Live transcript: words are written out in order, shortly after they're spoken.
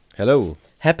Hello.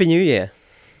 Happy New Year.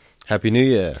 Happy New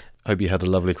Year. Hope you had a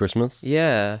lovely Christmas.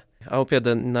 Yeah, I hope you had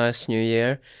a nice New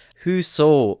Year. Who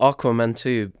saw Aquaman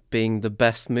 2 being the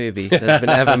best movie that's been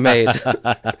ever made?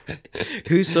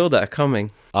 Who saw that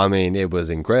coming? I mean, it was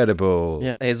incredible.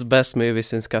 Yeah, it's the best movie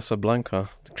since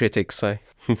Casablanca, the critics say.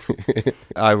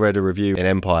 I read a review in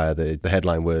Empire. The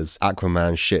headline was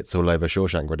Aquaman shits all over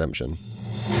Shawshank Redemption.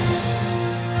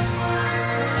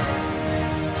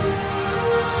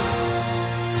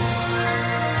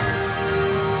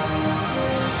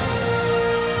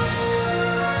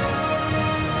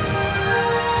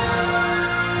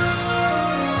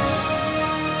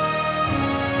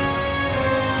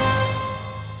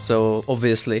 So,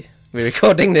 obviously, we're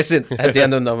recording this at the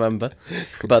end of November,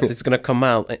 but it's going to come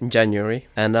out in January.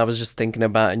 And I was just thinking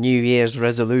about New Year's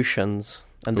resolutions.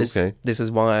 And this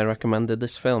is why I recommended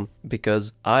this film,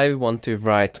 because I want to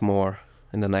write more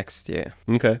in the next year.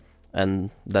 Okay. And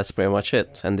that's pretty much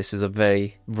it. And this is a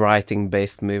very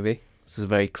writing-based movie. This is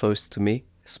very close to me.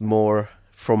 It's more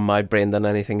from my brain than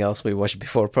anything else we watched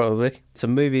before, probably. It's a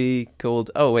movie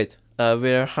called... Oh, wait.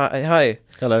 Hi.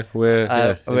 Hello. We're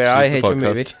I Hate Your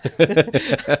Movie.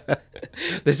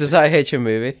 This is I Hate Your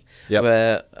Movie. Yep.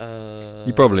 Where,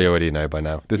 you probably already know by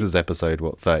now. This is episode,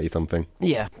 30-something?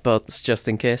 Yeah, but just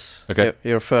in case Okay.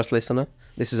 you're a first listener,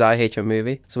 this is I Hate Your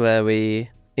Movie. It's where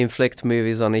we inflict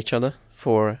movies on each other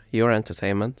for your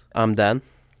entertainment. I'm Dan.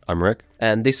 I'm Rick.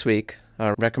 And this week,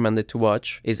 our recommended to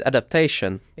watch is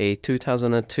Adaptation, a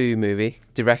 2002 movie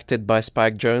directed by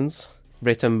Spike Jonze,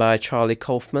 written by Charlie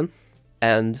Kaufman.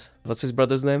 And what's his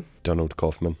brother's name? Donald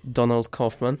Kaufman. Donald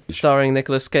Kaufman. Starring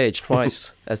Nicolas Cage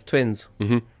twice as twins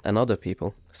and other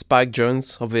people. Spike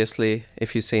Jonze, obviously,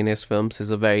 if you've seen his films, is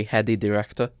a very heady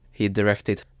director. He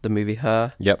directed the movie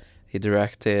Her. Yep. He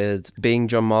directed Being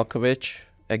John Malkovich,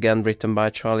 again written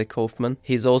by Charlie Kaufman.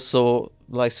 He's also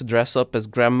likes to dress up as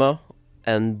grandma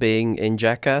and being in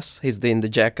Jackass. He's in the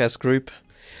Jackass group.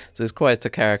 So he's quite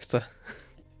a character.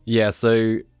 Yeah,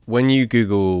 so when you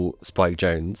Google Spike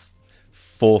Jonze,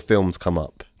 4 films come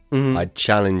up. I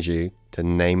challenge you to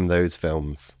name those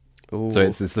films. Ooh. So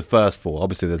it's the first 4.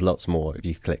 Obviously, there's lots more if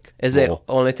you click. Is more. it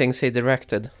only things he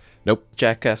directed? Nope.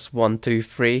 Jackass 1, 2,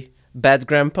 3. Bad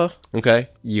Grandpa? Okay.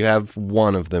 You have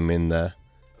one of them in there.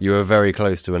 You were very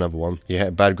close to another one. Yeah,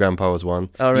 Bad Grandpa was one.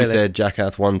 Oh, really? You said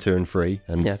Jackass 1, 2, and 3,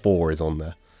 and Yeah. 4 is on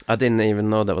there. I didn't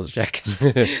even know that was Jackass.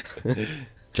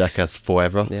 Jackass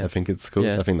Forever, Yeah. I think it's called.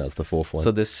 Yeah. I think that's the 4th one.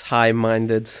 So this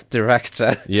high-minded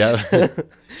director. Yeah.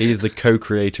 He's the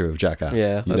co-creator of Jackass.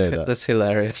 Yeah, you know that. that's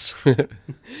hilarious.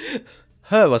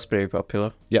 Her was pretty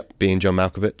popular. Yep, being John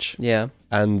Malkovich. Yeah.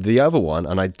 And the other one,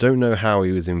 and I don't know how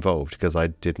he was involved because I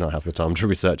did not have the time to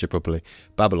research it properly,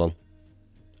 Babylon.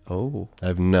 Oh. I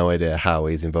have no idea how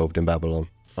he's involved in Babylon.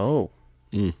 Oh.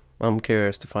 I'm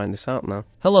curious to find this out now.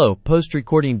 Hello,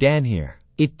 post-recording Dan here.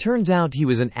 It turns out he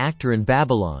was an actor in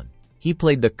Babylon. He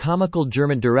played the comical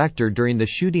German director during the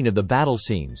shooting of the battle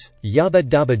scenes. Yabba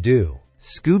dabba doo.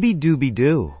 Scooby dooby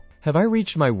doo. Have I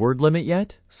reached my word limit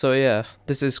yet? So yeah,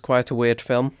 this is quite a weird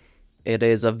film. It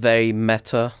is a very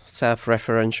meta,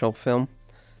 self-referential film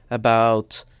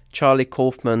about Charlie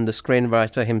Kaufman, the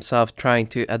screenwriter himself, trying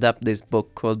to adapt this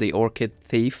book called The Orchid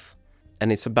Thief.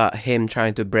 And it's about him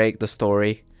trying to break the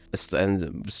story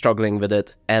and struggling with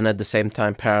it. And at the same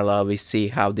time, parallel, we see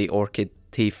how The Orchid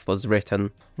Thief was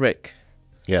written. Rick,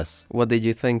 Yes. what did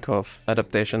you think of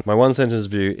Adaptation? My one sentence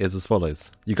view is as follows.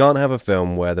 You can't have a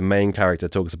film where the main character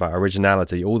talks about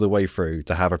originality all the way through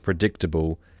to have a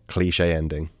predictable cliche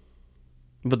ending.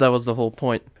 But that was the whole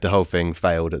point. The whole thing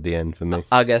failed at the end for me.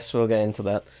 I guess we'll get into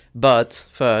that. But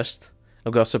first,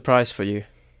 I've got a surprise for you.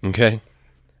 Okay.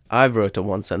 I wrote a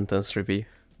one-sentence review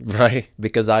Right.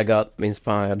 because I got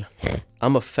inspired.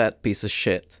 I'm a fat piece of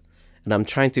shit, and I'm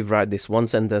trying to write this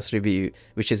one-sentence review,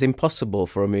 which is impossible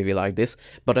for a movie like this,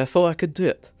 but I thought I could do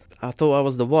it. I thought I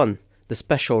was the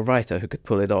special writer who could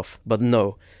pull it off. But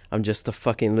no, I'm just a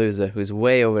fucking loser who's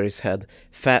way over his head,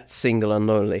 fat, single, and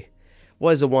lonely.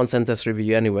 What is a one-sentence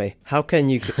review anyway? How can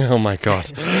you... Oh my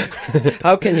god.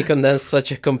 How can you condense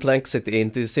such a complexity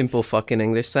into a simple fucking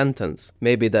English sentence?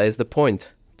 Maybe that is the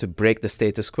point. To break the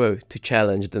status quo, to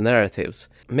challenge the narratives.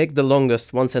 Make the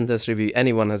longest one-sentence review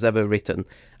anyone has ever written.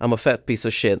 I'm a fat piece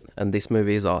of shit, and this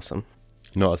movie is awesome.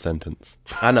 Not a sentence.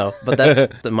 I know, but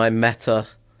that's my meta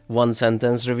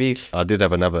one-sentence review. I did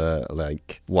have another,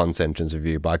 one sentence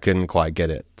review, but I couldn't quite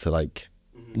get it to,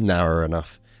 narrow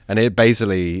enough. And it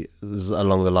basically is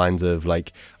along the lines of,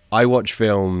 I watch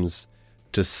films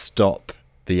to stop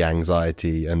the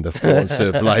anxiety and the thoughts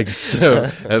of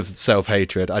of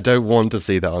self-hatred. I don't want to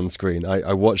see that on screen.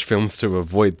 I watch films to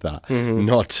avoid that,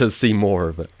 not to see more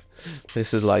of it.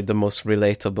 This is like the most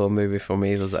relatable movie for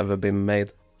me that's ever been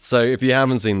made. So if you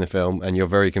haven't seen the film and you're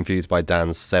very confused by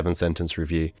Dan's 7-sentence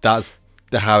review, that's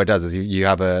how it does is you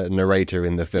have a narrator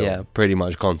in the film pretty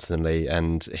much constantly,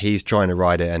 and he's trying to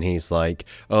write it and he's like,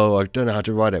 oh, I don't know how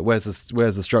to write it, where's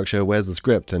the structure, where's the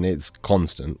script, and it's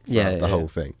constant throughout the whole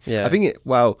thing. I think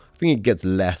it gets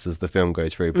less as the film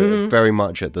goes through, but very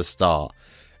much at the start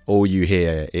all you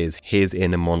hear is his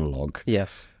inner monologue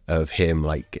of him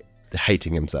like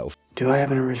hating himself. Do I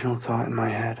have an original thought in my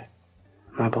head?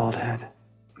 My bald head?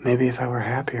 Maybe if I were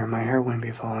happier, my hair wouldn't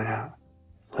be falling out.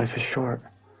 Life is short.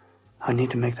 I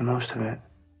need to make the most of it.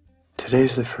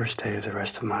 Today's the first day of the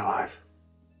rest of my life.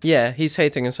 Yeah, he's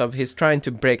hating himself. He's trying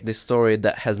to break this story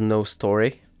that has no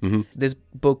story. This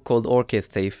book called Orchid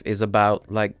Thief is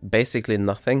about, like, basically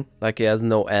nothing. Like, it has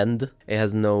no end. It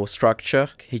has no structure.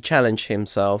 He challenged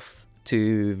himself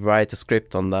to write a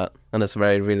script on that. And it's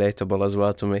very relatable as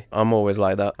well to me. I'm always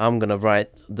like that. I'm going to write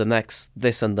the next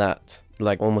this and that.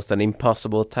 Like, almost an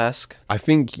impossible task. I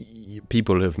think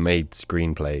people have made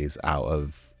screenplays out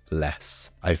of less.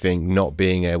 I think not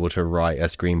being able to write a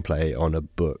screenplay on a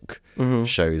book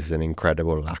shows an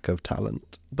incredible lack of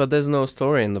talent. But there's no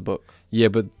story in the book. Yeah,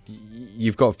 but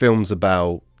you've got films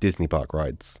about Disney park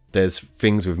rides. There's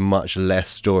things with much less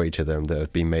story to them that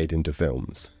have been made into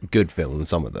films. Good films,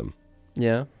 some of them.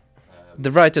 Yeah.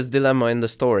 The writer's dilemma in the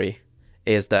story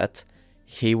is that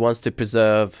he wants to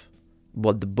preserve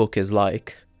what the book is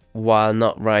like while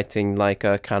not writing like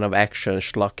a kind of action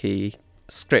schlocky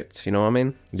script, you know what I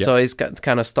mean? Yeah. So he's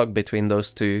kind of stuck between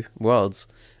those two worlds,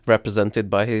 represented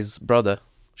by his brother.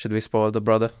 Should we spoil the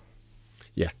brother?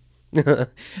 Yeah.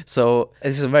 So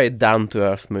it's a very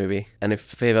down-to-earth movie, and it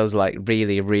feels like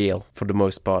really real for the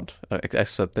most part,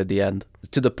 except at the end.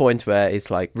 To the point where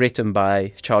it's like written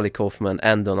by Charlie Kaufman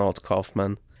and Donald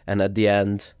Kaufman, and at the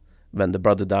end, when the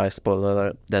brother dies, spoiler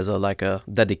alert, there's a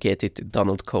dedicated to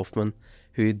Donald Kaufman,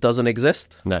 who doesn't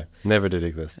exist. No, never did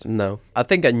exist. No. I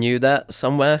think I knew that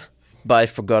somewhere, but I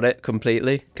forgot it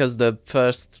completely, because the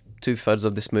first 2/3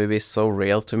 of this movie is so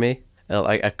real to me.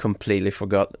 I completely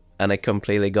forgot, and it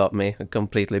completely got me. It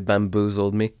completely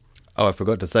bamboozled me. Oh, I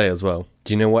forgot to say as well.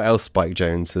 Do you know what else Spike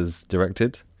Jonze has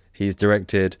directed? He's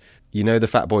directed, you know, the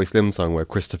Fatboy Slim song where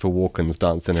Christopher Walken's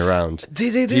dancing around?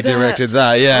 Did he do He that? directed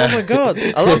that, yeah. Oh my god,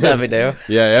 I love that video.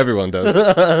 Yeah, everyone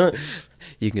does.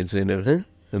 You can see it, huh?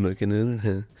 I'm looking at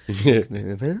it,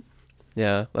 huh?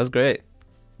 Yeah, that's great.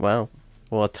 Wow,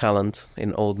 what a talent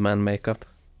in old man makeup.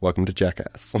 Welcome to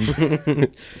Jackass.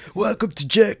 Welcome to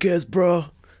Jackass, bro.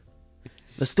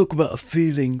 Let's talk about our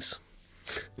feelings.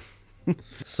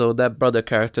 So that brother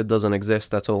character doesn't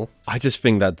exist at all? I just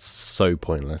think that's so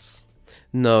pointless.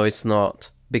 No, it's not.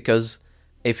 Because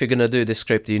if you're going to do this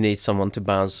script, you need someone to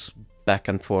bounce back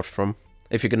and forth from.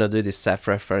 If you're going to do this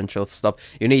self-referential stuff,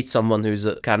 you need someone who's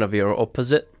kind of your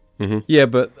opposite. Yeah,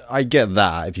 but I get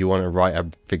that if you want to write a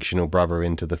fictional brother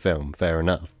into the film, fair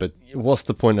enough. But what's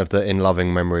the point of the in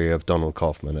loving memory of Donald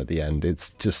Kaufman at the end? It's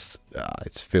just,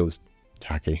 it feels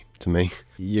tacky to me.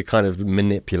 You're kind of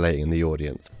manipulating the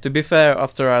audience. To be fair,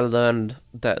 after I learned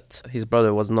that his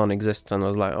brother was non-existent, I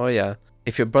was like, oh yeah,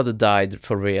 if your brother died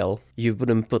for real, you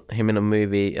wouldn't put him in a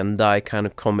movie and die kind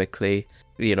of comically,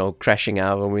 you know, crashing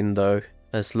out of a window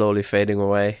and slowly fading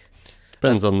away.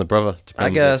 Depends on the brother. Depends I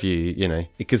guess. if you know,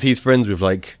 because he's friends with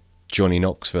like Johnny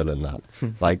Knoxville and that.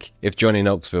 Like if Johnny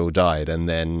Knoxville died, and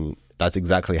then that's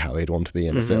exactly how he'd want to be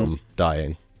in a film,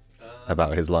 dying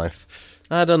about his life.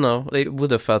 I don't know. It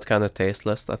would have felt kind of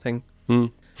tasteless, I think.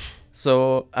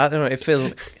 So I don't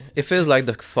know. It feels like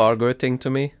the Fargo thing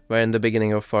to me, where in the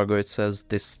beginning of Fargo it says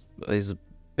this is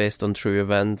based on true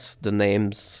events. The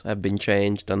names have been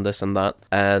changed and this and that,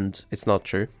 and it's not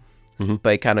true.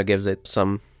 But it kind of gives it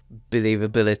some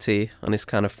believability, and it's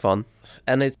kind of fun,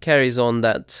 and it carries on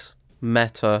that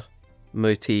meta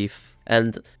motif.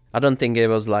 And I don't think it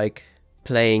was like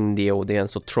playing the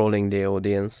audience or trolling the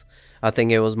audience. I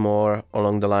think it was more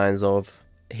along the lines of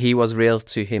he was real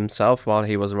to himself while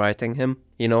he was writing him.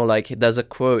 You know, like there's a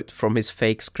quote from his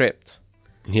fake script.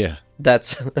 Yeah,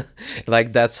 That's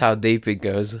like that's how deep it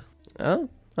goes. Oh,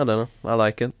 I don't know. I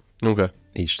like it. okay.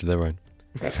 Each to their own.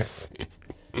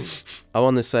 I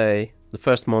want to say the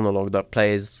first monologue that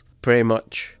plays pretty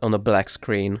much on a black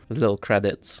screen with little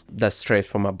credits. That's straight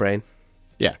from my brain.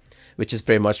 Yeah. Which is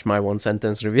pretty much my one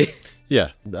sentence review.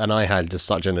 Yeah, and I had just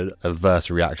such an adverse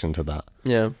reaction to that.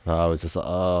 Yeah. I was just like,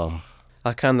 oh.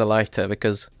 I kind of liked it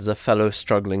because as a fellow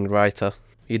struggling writer,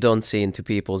 you don't see into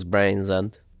people's brains,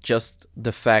 and just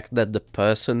the fact that the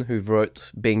person who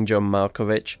wrote Being John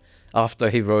Malkovich, after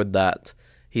he wrote that,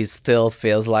 he still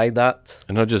feels like that.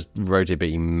 And not just wrote it, but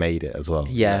he made it as well.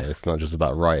 Yeah. It's not just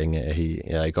about writing it. He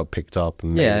got picked up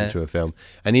and made Yeah. it into a film.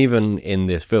 And even in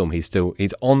this film, he's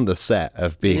on the set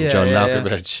of being John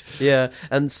Malkovich. Yeah,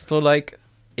 and so like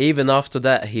even after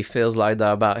that, he feels like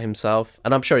that about himself,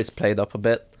 and I'm sure it's played up a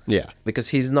bit Yeah. because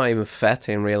he's not even fat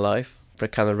in real life. For a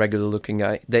kind of regular looking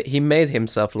guy, that he made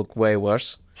himself look way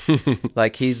worse.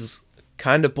 Like he's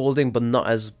kind of balding, but not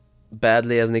as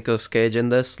badly as Nicolas Cage in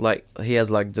this. Like he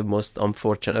has like the most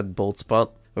unfortunate bald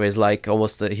spot, where he's like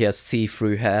he has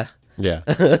see-through hair. Yeah.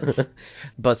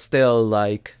 But still,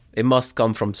 like it must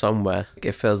come from somewhere.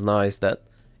 It feels nice that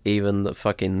even the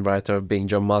fucking writer of Being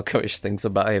John Malkovich thinks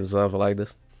about himself like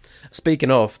this. Speaking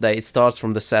of that, it starts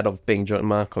from the set of Being John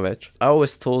Malkovich. I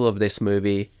always thought of this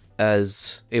movie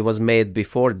as it was made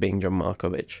before Being John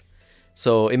Malkovich.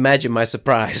 So imagine my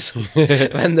surprise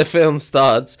when the film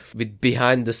starts with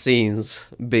behind the scenes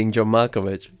Being John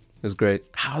Malkovich. It was great.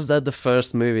 How's that the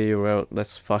first movie you wrote?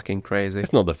 That's fucking crazy.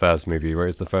 It's not the first movie he wrote.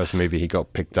 It's the first movie he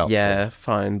got picked up Yeah,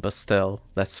 fine, but still,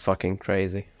 that's fucking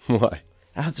crazy. for. Why?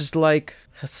 I was just like,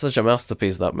 it's such a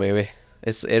masterpiece, that movie.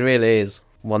 It really is.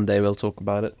 One day we'll talk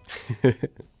about it.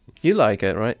 You like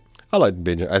it, right? I like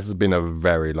Being John. It's been a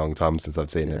very long time since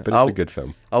I've seen it, but it's I'll- a good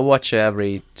film. I'll watch it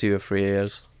every 2 or 3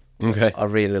 years. Okay. I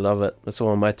really love it. It's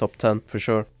one of my top 10 for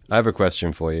sure. I have a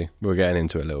question for you. We're getting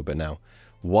into it a little bit now.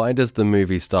 Why does the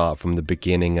movie start from the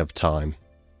beginning of time?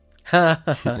 I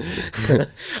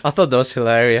thought that was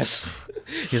hilarious.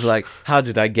 He's like, how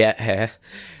did I get here?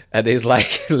 And he's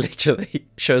like, literally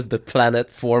shows the planet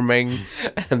forming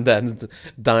and then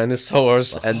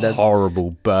dinosaurs and then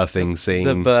Horrible birthing scene.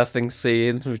 the birthing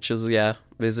scene, which is,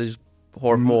 this is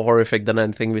more horrific than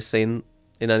anything we've seen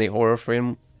in any horror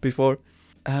film before.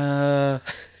 Well,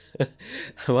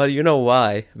 you know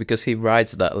why? Because he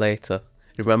writes that later.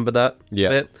 Remember that Yeah.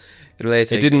 bit?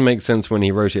 Later. It didn't make sense when he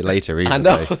wrote it later either. I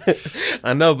know. though.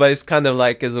 I know, but it's kind of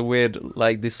like it's a weird,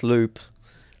 like this loop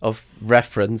of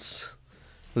reference.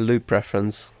 Loop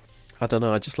reference. I don't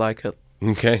know, I just like it.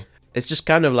 Okay. It's just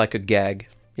kind of like a gag,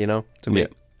 you know, to me. Yeah.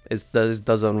 It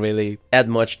doesn't really add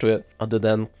much to it other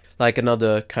than like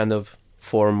another kind of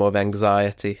form of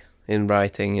anxiety in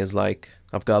writing is like,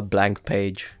 I've got a blank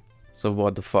page. So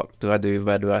what the fuck do I do?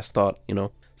 Where do I start? You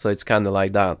know? So it's kind of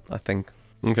like that, I think.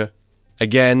 Okay.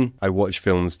 Again, I watch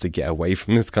films to get away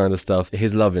from this kind of stuff.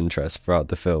 His love interest throughout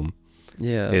the film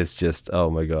Yeah. is just, oh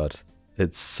my God.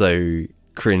 It's so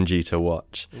cringy to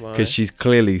watch. Why? Because she's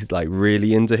clearly like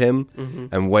really into him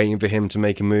and waiting for him to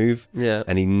make a move. Yeah.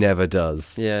 And he never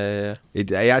does. Yeah.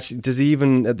 It actually does he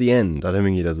even at the end? I don't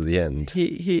think he does at the end.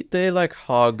 They like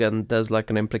hug and there's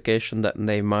like an implication that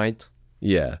they might.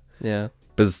 Yeah. Yeah.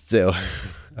 But still,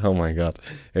 oh my God,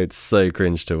 it's so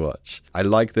cringe to watch. I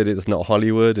like that it's not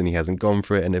Hollywood and he hasn't gone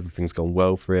for it and everything's gone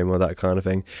well for him or that kind of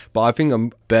thing. But I think a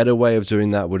better way of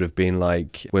doing that would have been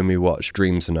like when we watched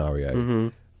Dream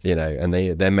Scenario, you know, and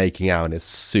they're making out and it's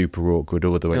super awkward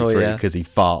all the way Oh, through yeah. because he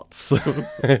farts.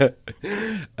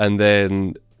 And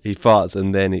then he farts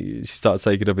and then she starts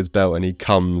taking off his belt and he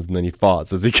comes and then he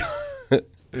farts as he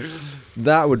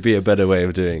That would be a better way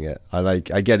of doing it. I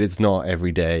get it's not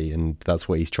every day and that's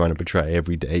what he's trying to portray,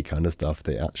 everyday kind of stuff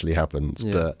that actually happens.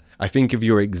 Yeah. But I think if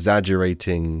you're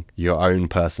exaggerating your own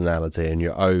personality and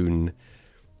your own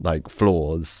like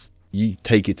flaws, you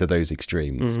take it to those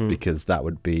extremes because that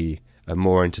would be a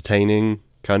more entertaining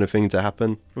kind of thing to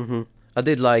happen. I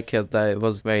did like it that it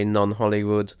was very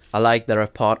non-Hollywood. I like their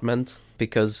apartment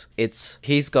because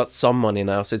he's got some money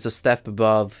now, so it's a step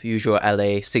above usual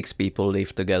LA 6 people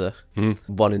live together,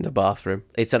 one in the bathroom.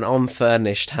 It's an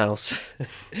unfurnished house.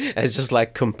 It's just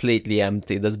like completely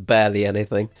empty. There's barely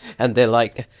anything, and they're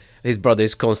like, his brother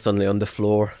is constantly on the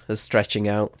floor, stretching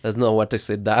out. There's nowhere to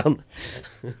sit down.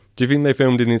 Do you think they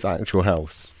filmed in his actual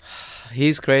house?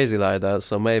 He's crazy like that,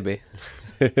 so maybe.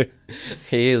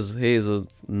 He's a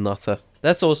nutter.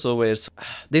 That's also weird.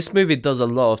 This movie does a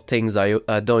lot of things I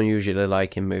don't usually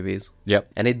like in movies. Yep.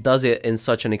 And it does it in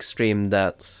such an extreme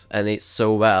and it's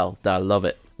so well that I love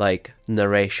it. Like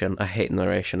narration. I hate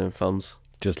narration in films.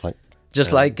 Just like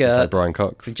Brian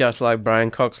Cox. Just like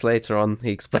Brian Cox later on, he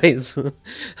explains.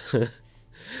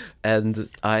 And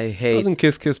I hate... Doesn't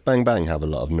Kiss Kiss Bang Bang have a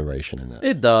lot of narration in it?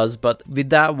 It does, but with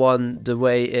that one, the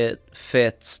way it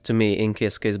fits to me in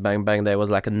Kiss Kiss Bang Bang, there was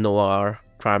like a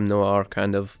crime noir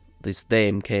kind of, this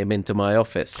dame came into my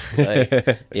office,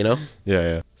 like, you know?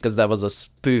 Yeah. Because that was a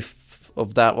spoof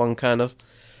of that one kind of.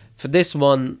 For this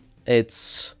one,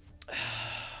 it's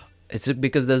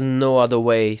because there's no other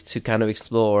way to kind of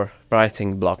explore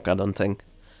writing block, I don't think.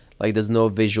 Like there's no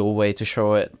visual way to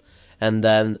show it. And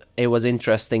then it was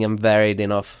interesting and varied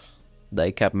enough that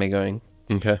it kept me going.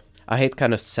 Okay. I hate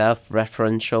kind of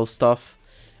self-referential stuff,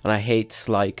 and I hate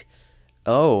like,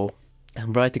 oh,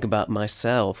 I'm writing about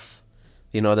myself.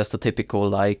 You know, that's the typical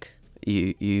like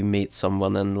you meet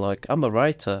someone and like, I'm a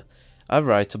writer. I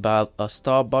write about a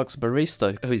Starbucks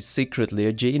barista who is secretly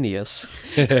a genius.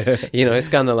 You know, it's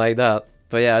kind of like that.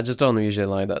 But yeah, I just don't usually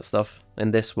like that stuff.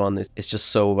 And this one, it's just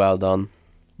so well done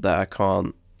that I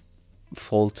can't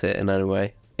fault it in any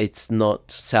way. It's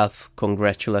not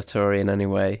self-congratulatory in any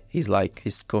way. He's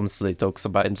constantly talks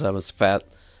about himself as fat,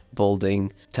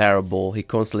 balding, terrible. He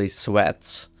constantly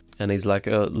sweats, and he's like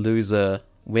a loser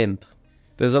wimp.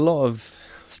 There's a lot of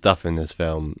stuff in this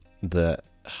film that,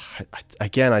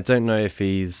 again, I don't know if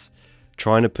he's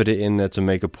trying to put it in there to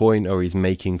make a point or he's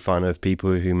making fun of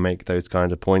people who make those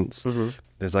kind of points. Mm-hmm.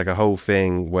 There's like a whole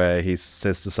thing where he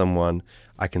says to someone,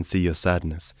 I can see your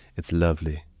sadness. It's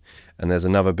lovely. And there's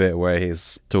another bit where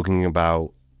he's talking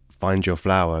about find your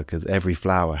flower because every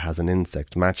flower has an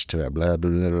insect matched to it, blah,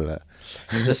 blah, blah, blah.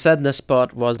 The sadness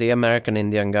part was the American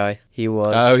Indian guy. He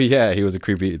was... Oh, yeah, he was a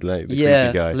creepy, creepy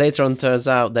guy. Later on turns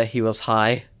out that he was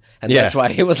high, and that's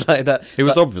why he was like that. He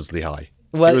was obviously high.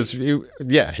 Well,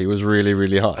 he was really,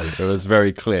 really high. It was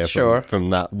very clear from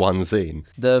that one scene.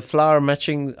 The flower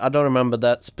matching, I don't remember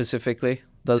that specifically.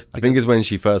 I think it's when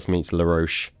she first meets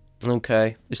LaRoche.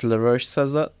 Okay. Is LaRoche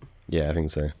says that? Yeah, I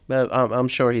think so. Well, I'm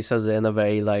sure he says it in a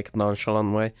very like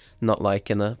nonchalant way, not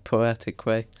like in a poetic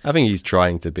way. I think he's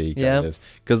trying to be kind of,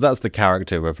 because that's the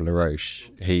character of LaRoche.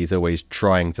 He's always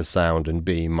trying to sound and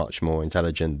be much more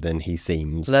intelligent than he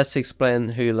seems. Let's explain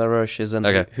who LaRoche is and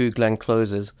who Glenn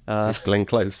Close is. Glenn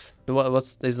Close.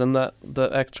 Isn't that the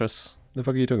actress? The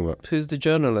fuck are you talking about? Who's the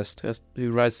journalist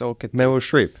who writes the Orchid? Meryl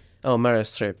Streep. Oh, Meryl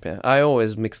Streep. Yeah, I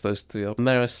always mix those two up.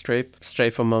 Meryl Streep,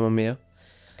 straight from Mamma Mia.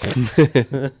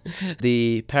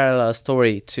 The parallel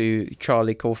story to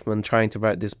Charlie Kaufman trying to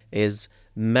write this is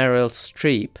Meryl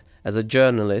Streep as a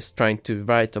journalist trying to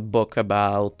write a book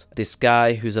about this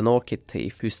guy who's an orchid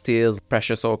thief who steals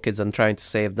precious orchids and trying to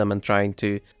save them and trying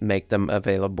to make them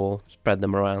available, spread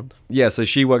them around. Yeah, so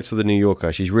she works for the New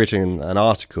Yorker. She's written an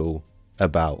article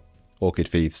about orchid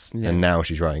thieves, and now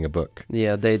she's writing a book.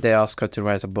 Yeah, they ask her to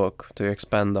write a book to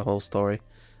expand the whole story,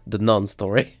 the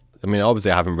non-story. I mean, obviously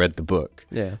I haven't read the book,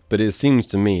 but it seems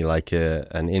to me like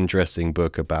an interesting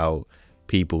book about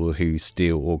people who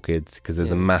steal orchids because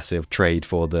there's a massive trade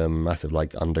for them, massive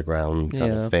like underground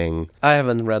kind of thing. I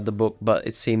haven't read the book, but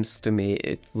it seems to me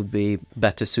it would be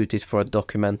better suited for a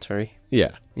documentary.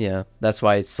 Yeah. Yeah, that's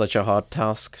why it's such a hard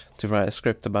task to write a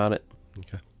script about it.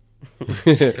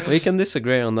 Okay. We can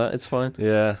disagree on that, it's fine.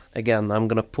 Yeah. Again, I'm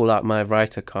going to pull out my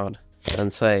writer card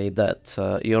and say that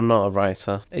you're not a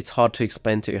writer. It's hard to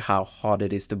explain to you how hard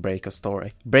it is to break a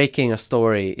story. Breaking a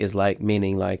story is like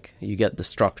meaning like you get the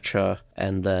structure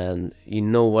and then you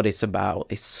know what it's about.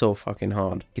 It's so fucking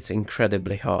hard. It's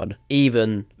incredibly hard.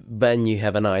 Even when you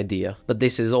have an idea. But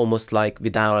this is almost like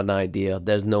without an idea.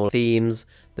 There's no themes.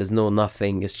 There's no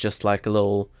nothing. It's just like a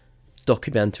little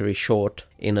documentary short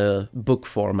in a book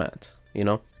format, you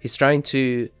know? He's trying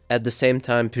to, at the same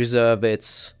time, preserve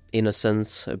its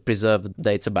innocence, preserve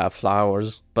that it's about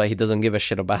flowers, but he doesn't give a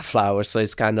shit about flowers, so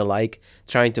it's kind of like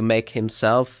trying to make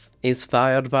himself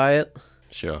inspired by it.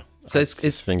 Sure. So I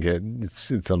just think it's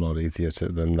a lot easier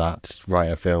than that. Just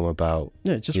write a film about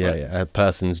a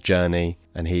person's journey,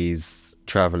 and he's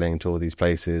traveling to all these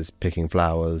places, picking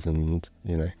flowers, and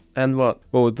you know. And what?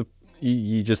 Well,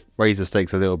 you just raise the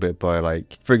stakes a little bit by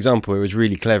like, for example, it was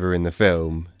really clever in the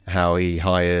film how he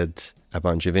hired a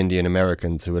bunch of Indian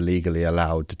Americans who were legally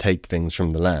allowed to take things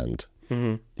from the land.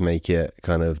 Mm-hmm. Make it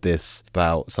kind of this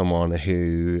about someone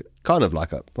who kind of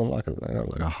like a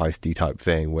heisty type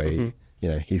thing where you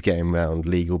know, he's getting around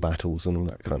legal battles and all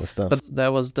that kind of stuff. But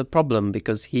that was the problem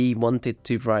because he wanted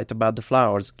to write about the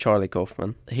flowers, Charlie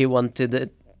Kaufman. He wanted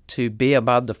it to be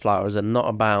about the flowers and not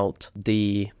about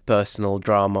the personal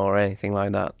drama or anything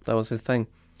like that. That was his thing.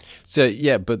 So,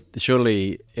 yeah, but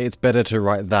surely it's better to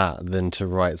write that than to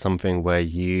write something where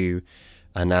you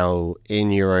are now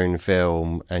in your own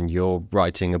film and you're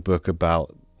writing a book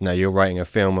about... No, you're writing a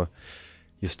film...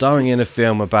 You're starring in a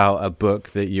film about a book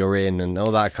that you're in and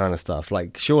all that kind of stuff.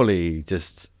 Like, surely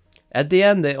just... At the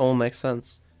end, it all makes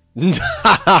sense.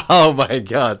 Oh, my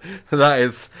God. That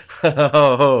is...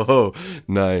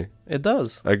 No. It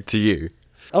does. Like, to you.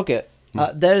 Okay.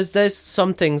 There's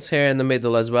some things here in the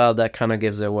middle as well that kind of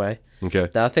gives it away. Okay.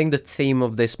 I think the theme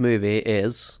of this movie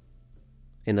is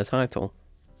in the title,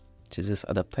 which is this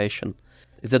adaptation.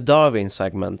 It's the Darwin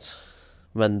segment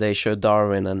when they show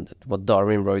Darwin and what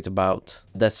Darwin wrote about.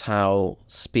 That's how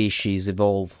species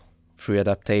evolve through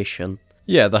adaptation.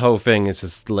 Yeah, the whole thing is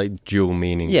just like dual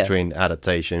meaning Yeah. between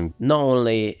adaptation. Not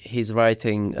only he's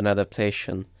writing an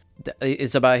adaptation,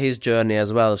 it's about his journey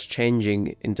as well as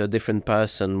changing into a different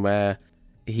person where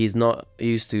he's not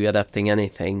used to adapting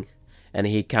anything, and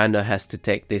he kind of has to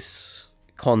take this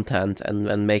content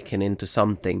and make it into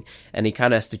something, and he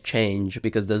kind of has to change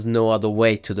because there's no other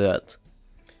way to do it.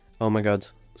 Oh my god.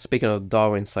 Speaking of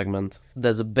Darwin segment,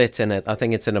 there's a bit in it, I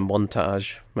think it's in a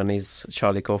montage, when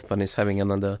Charlie Kaufman is having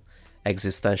another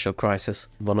existential crisis,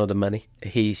 one of the many.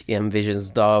 He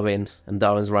envisions Darwin, and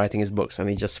Darwin's writing his books, and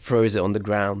he just throws it on the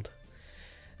ground.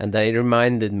 And then it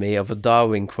reminded me of a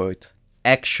Darwin quote.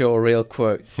 Actual real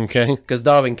quote. Okay. Because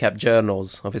Darwin kept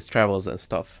journals of his travels and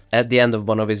stuff. At the end of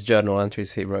one of his journal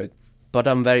entries he wrote, "But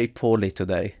I'm very poorly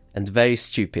today, and very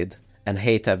stupid, and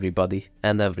hate everybody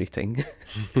and everything."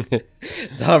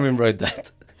 Darwin wrote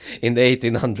that in the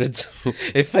 1800s.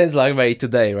 It feels like very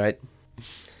today, right?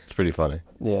 It's pretty funny.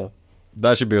 Yeah.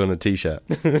 That should be on a t-shirt.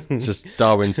 It's just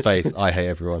Darwin's face, I hate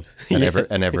everyone and, Yeah.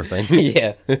 and everything.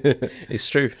 Yeah, it's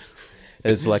true.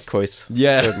 It's like quotes.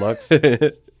 Yeah. Quote marks.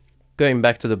 Going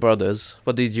back to the brothers,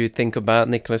 what did you think about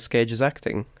Nicolas Cage's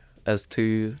acting as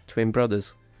two twin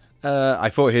brothers? I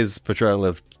thought his portrayal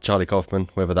of Charlie Kaufman,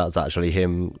 whether that's actually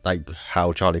him, like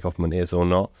how Charlie Kaufman is or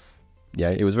not,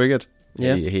 yeah, it was very good.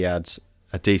 Yeah. He had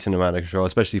a decent amount of control,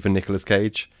 especially for Nicolas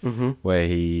Cage,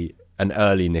 where an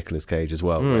early Nicolas Cage as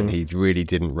well, when he really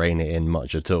didn't rein it in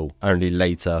much at all. Only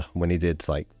later, when he did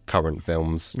like current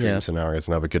films, Dream Scenarios,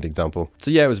 another good example.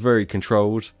 So yeah, it was very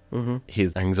controlled.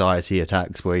 His anxiety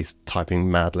attacks where he's typing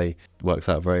madly works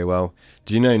out very well.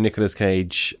 Do you know Nicolas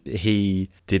Cage, he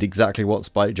did exactly what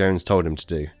Spike Jonze told him to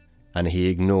do, and he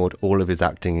ignored all of his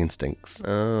acting instincts.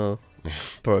 Oh,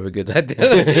 probably a good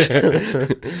idea.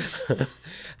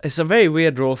 It's a very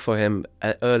weird role for him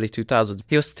at early 2000s.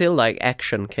 He was still like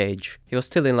action Cage. He was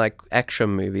still in like action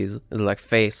movies, like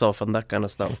Face Off and that kind of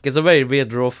stuff. It's a very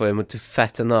weird role for him to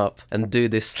fatten up and do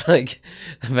this like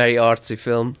very artsy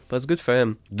film. But it's good for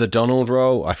him. The Donald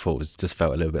role, I thought just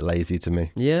felt a little bit lazy to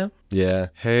me. Yeah. Yeah.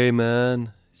 Hey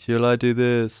man, shall I do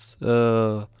this?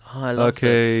 Oh, I love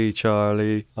Okay,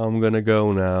 Charlie, I'm gonna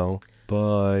go now.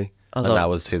 Bye. And that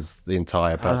was the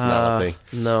entire personality.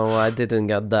 No, I didn't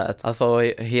get that. I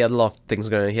thought he had a lot of things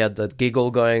going on. He had that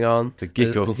giggle going on. The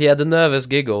giggle. He had a nervous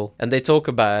giggle, and they talk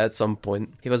about it at some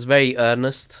point. He was very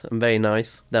earnest and very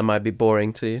nice. That might be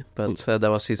boring to you, but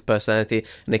that was his personality,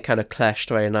 and it kind of clashed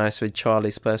very nice with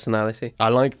Charlie's personality. I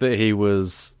like that he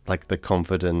was like the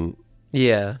confident,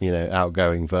 Yeah.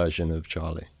 outgoing version of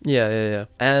Charlie. Yeah.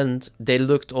 And they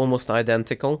looked almost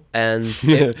identical, and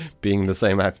Being the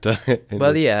same actor.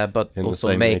 but in the also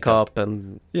same makeup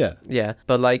and Yeah.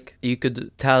 but like you could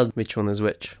tell which one is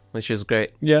which is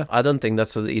great. Yeah. I don't think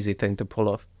that's an easy thing to pull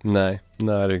off. No,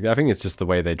 I don't. I think it's just the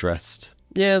way they dressed.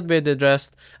 Yeah, the way they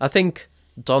dressed. I think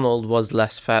Donald was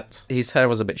less fat. His hair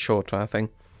was a bit shorter, I think.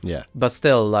 Yeah. But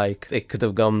still, like, it could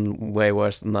have gone way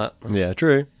worse than that. Yeah,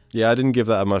 true. Yeah, I didn't give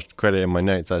that much credit in my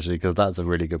notes, actually, because that's a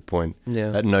really good point.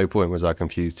 Yeah. At no point was I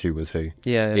confused who was who.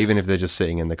 Yeah. Even if they're just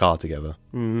sitting in the car together.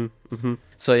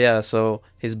 So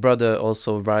his brother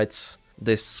also writes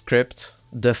this script,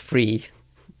 The Free,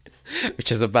 which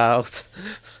is about...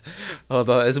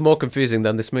 Although it's more confusing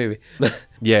than this movie.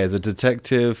 Yeah, the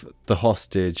detective, the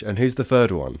hostage, and who's the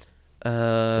third one?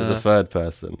 There's a third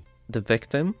person. The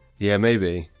victim? Yeah,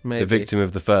 maybe. The victim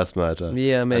of the first murder.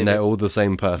 Yeah, maybe. And they're all the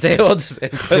same person. They're all the same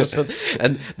person.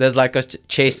 And there's like a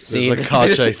chase scene. There's a car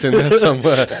chase in there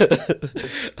somewhere.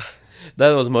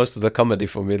 That was most of the comedy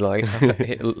for me. Like,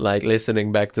 like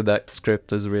listening back to that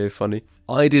script is really funny.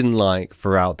 I didn't like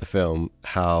throughout the film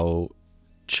how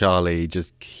Charlie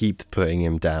just keeps putting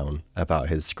him down about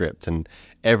his script, and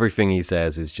everything he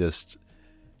says is just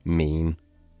mean.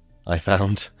 I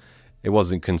found it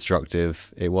wasn't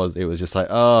constructive. It was just like,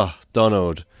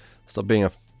 Donald, stop being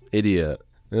a idiot.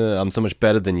 I'm so much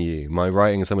better than you. My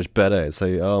writing is so much better. It's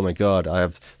like, oh my god, I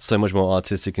have so much more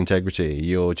artistic integrity.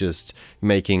 You're just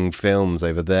making films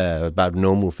over there about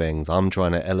normal things. I'm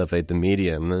trying to elevate the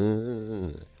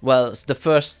medium. Well, it's the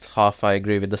first half I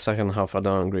agree with. The second half I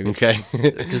don't agree with. Okay.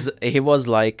 Because he was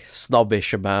like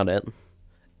snobbish about it.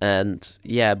 And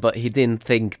yeah, but he didn't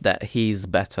think that he's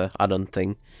better, I don't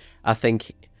think. I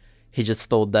think he just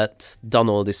thought that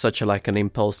Donald is such an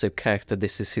impulsive character.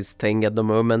 This is his thing at the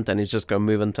moment, and he's just going to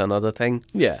move into another thing.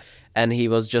 Yeah. And he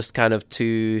was just kind of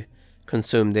too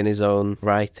consumed in his own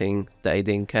writing that he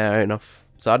didn't care enough.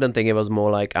 So I don't think it was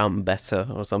more like, I'm better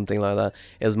or something like that.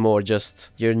 It was more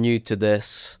just, you're new to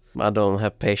this. I don't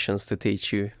have patience to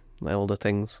teach you all the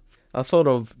things. I thought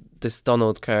of this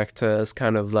Donald character as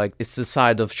kind of like, it's the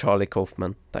side of Charlie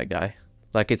Kaufman, that guy.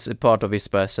 Like, it's a part of his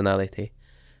personality.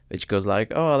 which goes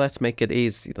like, oh, let's make it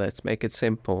easy, let's make it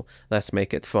simple, let's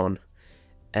make it fun.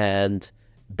 And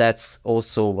that's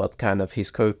also what kind of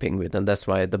he's coping with, and that's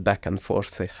why the back and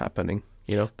forth is happening,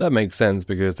 you know? That makes sense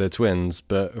because they're twins,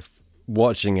 but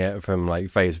watching it from like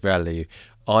face value,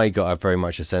 I got very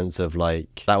much a sense of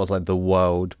like that was like the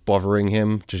world bothering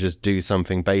him to just do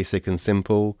something basic and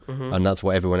simple, and that's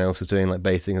what everyone else is doing, like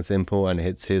basic and simple, and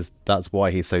that's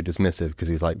why he's so dismissive, because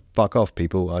he's like, fuck off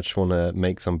people, I just want to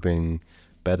make something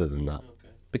better than that.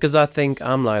 Because I think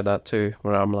I'm like that too,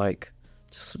 where I'm like,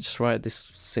 just write this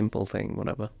simple thing,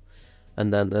 whatever.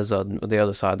 And then there's the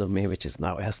other side of me, which is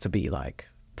now it has to be like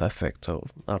perfect or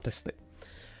artistic.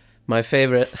 My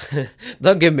favorite.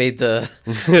 Don't give me the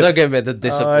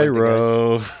disappointing.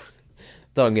 Guys.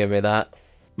 Don't give me that.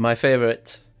 My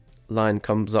favorite line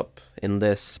comes up in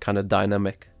this kind of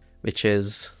dynamic, which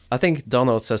is, I think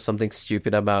Donald says something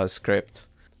stupid about a script,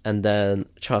 and then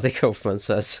Charlie Kaufman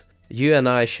says, "You and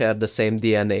I share the same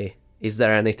DNA. Is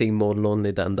there anything more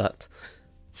lonely than that?"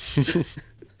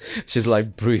 She's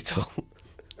like brutal.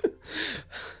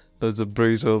 It was a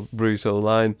brutal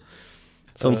line.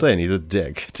 So I'm saying he's a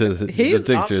dick to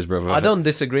his brother. I don't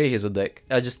disagree he's a dick.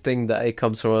 I just think that it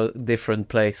comes from a different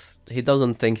place. He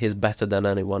doesn't think he's better than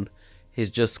anyone. He's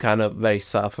just kind of very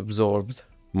self-absorbed.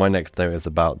 My next note is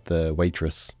about the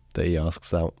waitress that he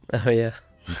asks out. Oh, yeah.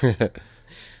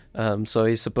 So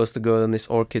he's supposed to go on this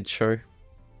orchid show.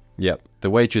 Yep. The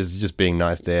waitress is just being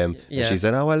nice to him. Yeah. And she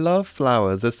said, "Oh, I love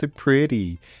flowers. They're so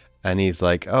pretty." And he's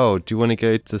like, "Oh, do you want to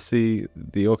go to see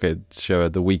the orchid show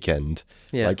at the weekend?"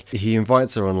 Yeah. Like, he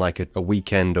invites her on like a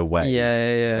weekend away.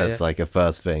 Yeah. As like a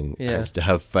first thing. Yeah. And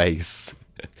her face.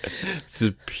 It's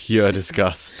just pure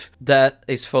disgust. That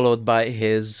is followed by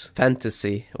his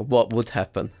fantasy of what would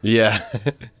happen. Yeah.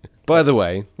 By the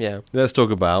way, Yeah. let's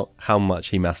talk about how much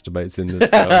he masturbates in this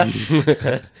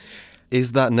film.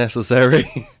 Is that necessary?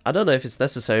 I don't know if it's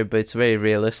necessary, but it's very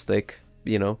realistic,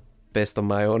 you know, based on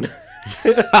my own.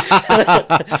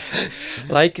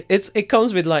 Like, it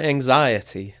comes with like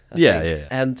anxiety. I think. Yeah.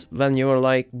 And when you're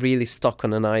like really stuck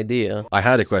on an idea. I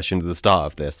had a question at the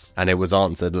start of this, and it was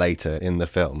answered later in the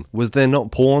film. Was there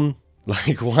not porn?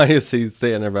 Like, why is he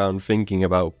sitting around thinking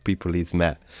about people he's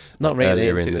met? Not really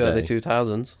earlier in into the early day?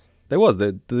 2000s. There was.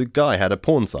 The guy had a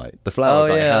porn site. The flower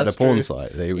guy had a that's porn true.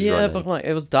 site that he was Yeah, running. but like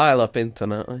it was dial-up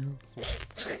internet.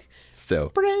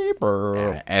 Still.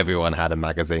 Everyone had a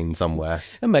magazine somewhere.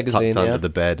 A magazine, tucked yeah. under the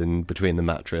bed and between the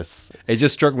mattress. It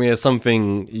just struck me as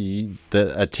something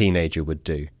that a teenager would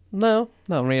do. No,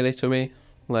 not really to me.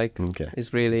 Like, Okay.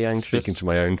 he's really anxious. Speaking to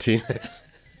my own teen.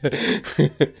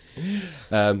 The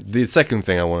second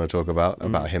thing I want to talk about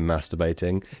him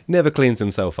masturbating, never cleans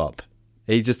himself up.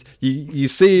 He just, you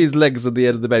see his legs at the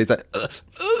end of the bed, he's like,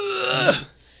 "Ugh."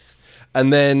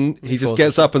 And then he just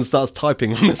gets up and starts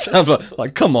typing on the soundboard.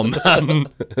 Like, come on, man.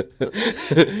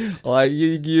 Like,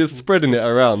 you're spreading it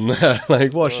around there.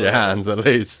 Like, wash your hands at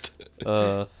least.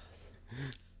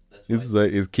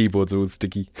 His keyboard's all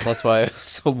sticky. That's why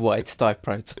it's a white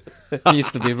typewriter. It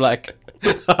used to be black.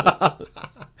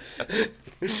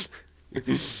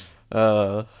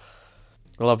 I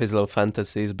love his little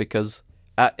fantasies because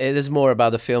it is more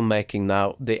about the filmmaking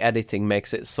now. The editing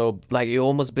makes it so, like, you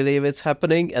almost believe it's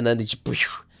happening, and then it's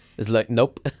like,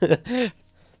 nope.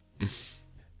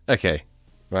 Okay.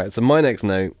 Right, so my next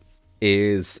note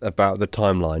is about the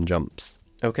timeline jumps.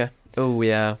 Okay. Oh,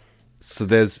 yeah. So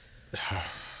there's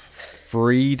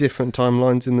 3 different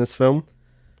timelines in this film,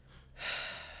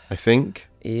 I think.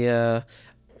 Yeah.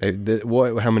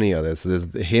 How many are there? So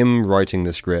there's him writing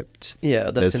the script. Yeah,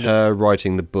 that's there's her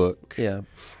writing the book. Yeah.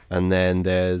 And then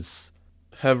there's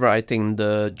Her writing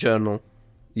the journal,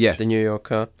 yes, the New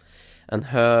Yorker, and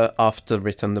her after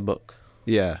written the book.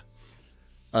 Yeah.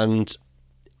 And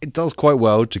it does quite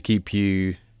well to keep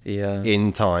you Yeah.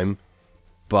 in time,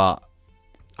 but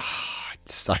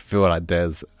I feel like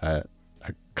there's a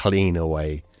cleaner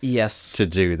way Yes. to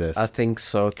do this. I think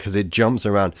so. Because it jumps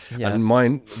around. Yeah. And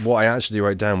what I actually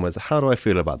wrote down was, how do I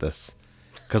feel about this?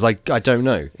 Because I don't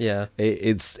know. Yeah.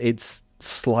 It's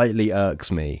slightly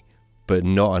irks me, but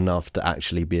not enough to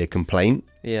actually be a complaint.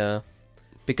 Yeah.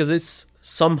 Because it's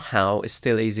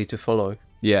still easy to follow,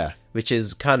 Yeah. which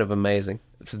is kind of amazing.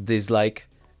 There's like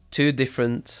 2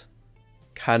 different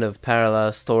kind of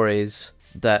parallel stories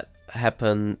that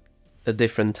happen at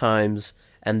different times,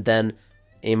 and then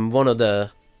in one of the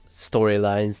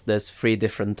storylines there's 3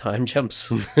 different time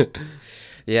jumps.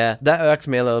 Yeah, that irked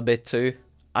me a little bit too.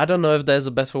 I don't know if there's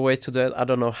a better way to do it. I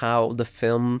don't know how the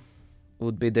film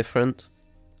would be different.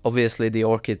 Obviously the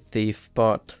Orchid Thief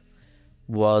part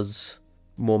was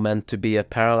more meant to be a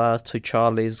parallel to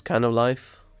Charlie's kind of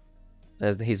life,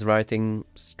 as his writing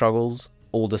struggles.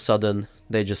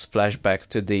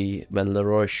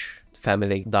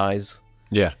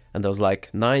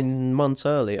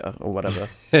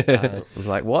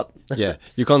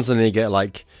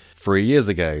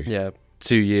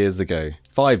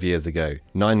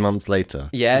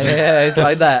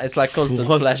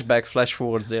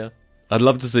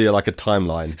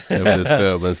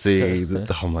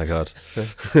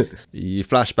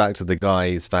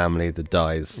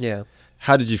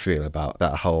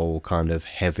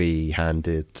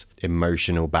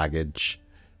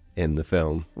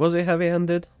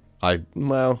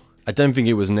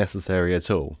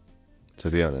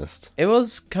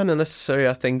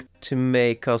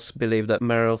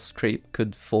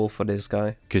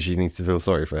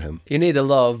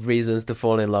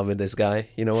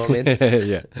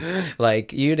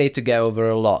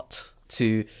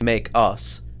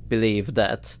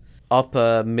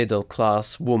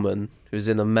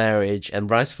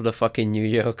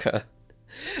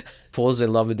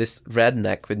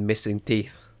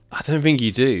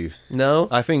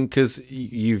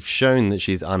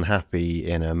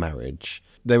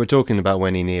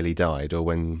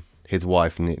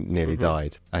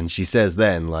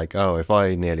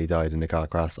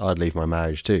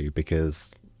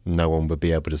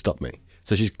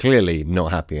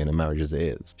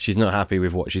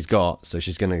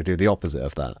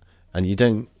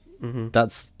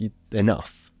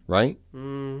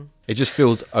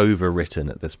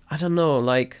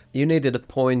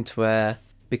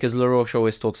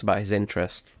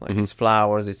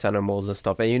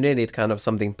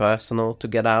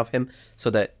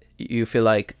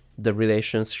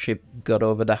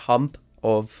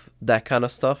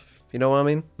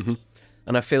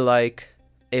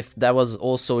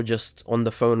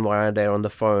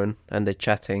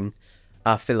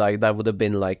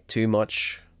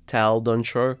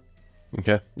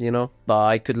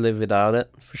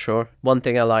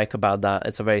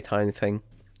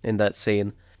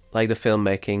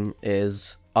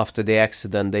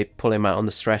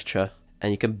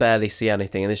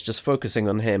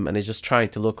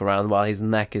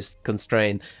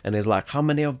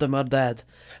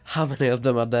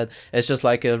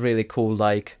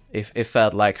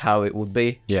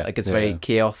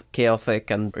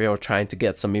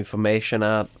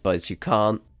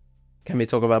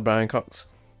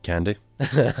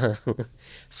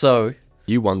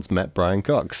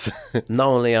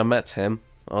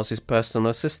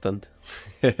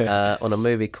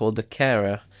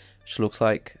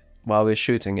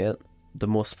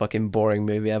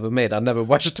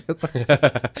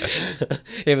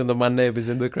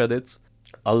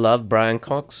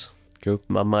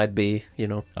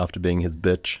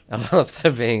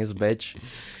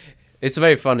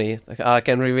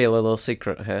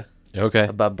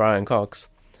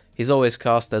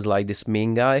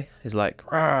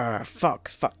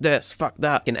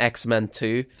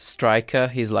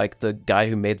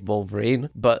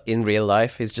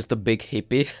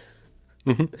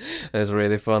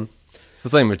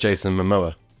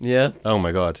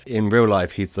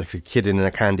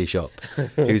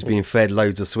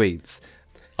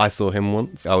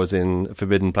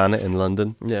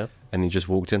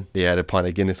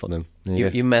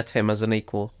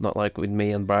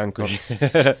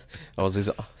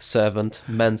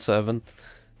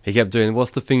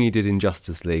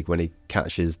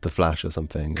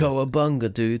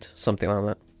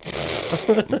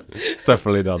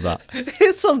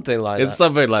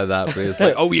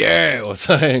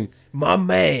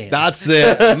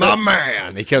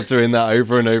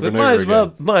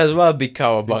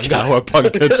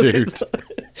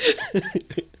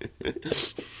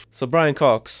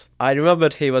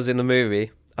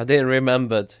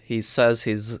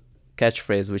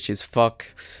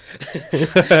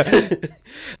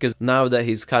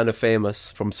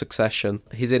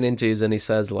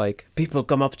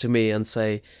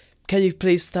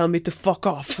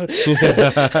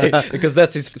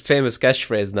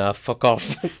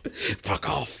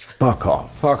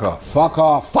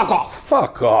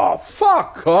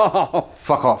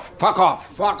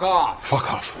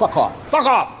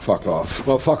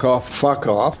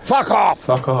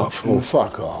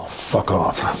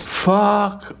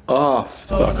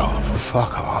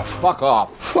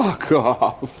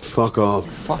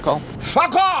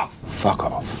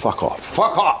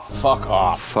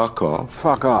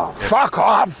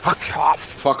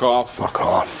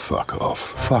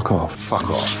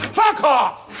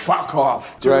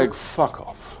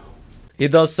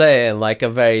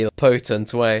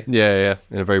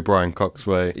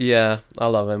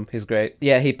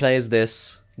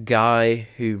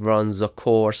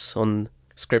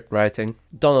 script writing.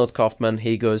 Donald Kaufman,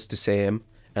 he goes to see him,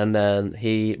 and then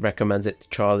he recommends it to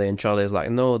Charlie, and Charlie's like,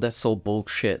 no, that's all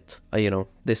bullshit.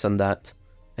 This and that.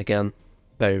 Again,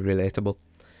 very relatable.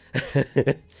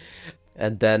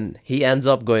 And then he ends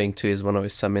up going to one of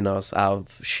his seminars out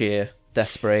of sheer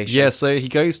desperation. Yeah, so he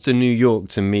goes to New York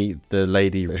to meet the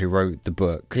lady who wrote the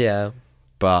book. Yeah.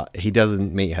 But he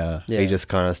doesn't meet her. Yeah. He just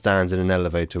kind of stands in an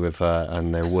elevator with her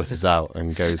and then wusses out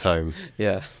and goes home.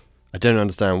 Yeah. I don't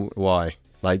understand why.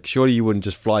 Like, surely you wouldn't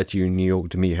just fly to New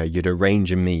York to meet her. You'd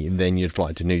arrange a meet and then you'd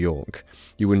fly to New York.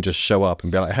 You wouldn't just show up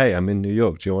and be like, hey, I'm in New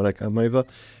York. Do you want to come over?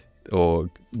 Or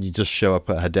you just show up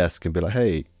at her desk and be like,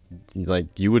 hey, like,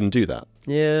 you wouldn't do that.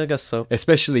 Yeah, I guess so.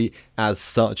 Especially as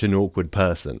such an awkward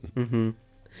person.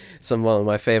 Mm-hmm. One of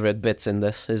my favorite bits in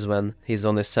this is when he's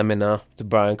on his seminar to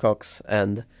Brian Cox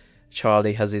and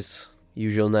Charlie has his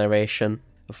usual narration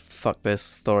of, fuck this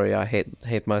story, I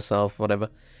hate myself, whatever.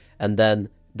 And then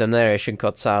the narration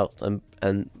cuts out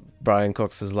and Brian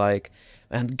Cox is like,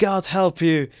 and God help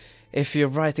you if you're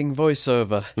writing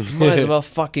voiceover. You might as well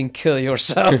fucking kill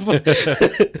yourself.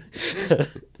 That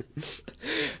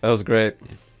was great.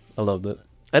 I loved it.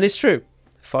 And it's true.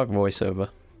 Fuck voiceover.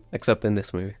 Except in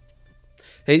this movie.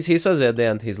 He says it at the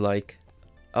end, he's like,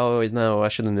 oh no, I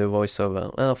shouldn't do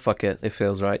voiceover. Oh, fuck it. It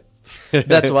feels right.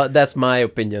 That's my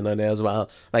opinion on it as well.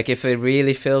 Like, if it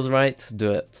really feels right,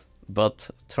 do it. But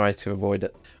try to avoid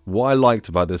it. What I liked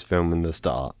about this film in the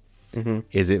start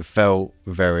is it felt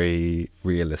very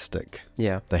realistic.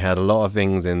 Yeah. They had a lot of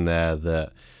things in there that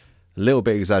a little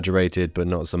bit exaggerated, but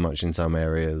not so much in some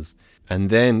areas. And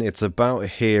then it's about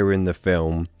here in the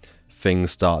film,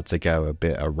 things start to go a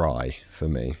bit awry for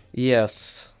me.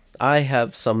 Yes, I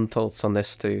have some thoughts on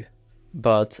this too,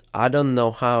 but I don't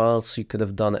know how else you could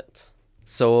have done it.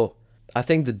 So I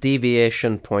think the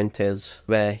deviation point is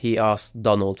where he asked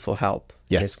Donald for help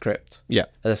in his script. Yeah,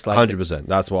 and it's like 100%.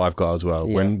 That's what I've got as well.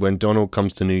 Yeah. When Donald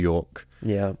comes to New York,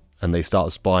 yeah, and they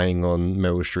start spying on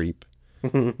Meryl Streep.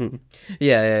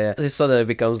 yeah. This suddenly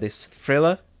becomes this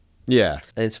thriller. Yeah,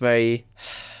 and it's very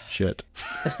shit.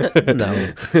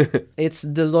 No, it's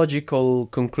the logical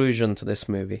conclusion to this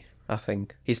movie. I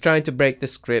think he's trying to break the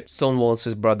script. Stonewall's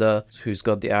his brother who's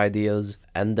got the ideas,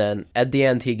 and then at the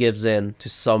end he gives in to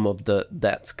some of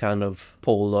that kind of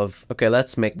pull of, okay,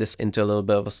 let's make this into a little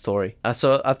bit of a story.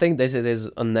 So I think this is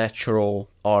a natural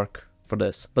arc for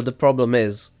this. But the problem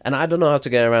is, and I don't know how to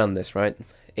get around this, right?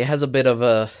 It has a bit of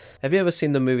a... Have you ever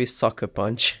seen the movie Sucker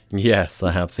Punch? Yes,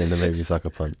 I have seen the movie Sucker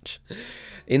Punch.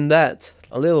 In that,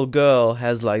 a little girl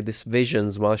has like these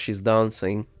visions while she's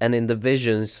dancing, and in the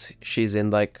visions she's in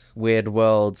like weird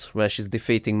worlds where she's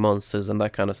defeating monsters and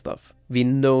that kind of stuff. We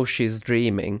know she's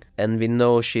dreaming, and we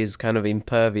know she's kind of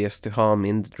impervious to harm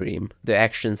in the dream. The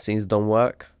action scenes don't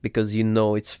work because you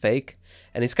know it's fake,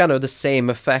 and it's kind of the same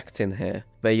effect in here,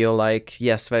 where you're like,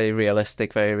 yes, very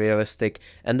realistic,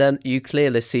 and then you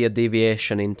clearly see a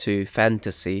deviation into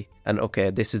fantasy, and okay,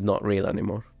 this is not real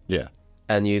anymore. Yeah.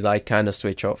 And you like kind of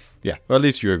switch off. Yeah, well, at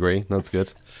least you agree. That's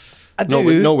good. I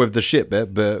do. Not with the shit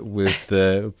bit, but with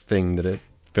the thing that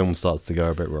film starts to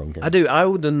go a bit wrong. Yeah. I do. I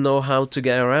wouldn't know how to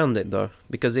get around it though,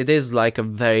 because it is like a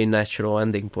very natural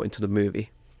ending point to the movie.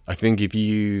 I think if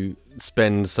you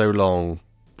spend so long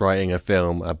writing a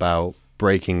film about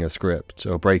breaking a script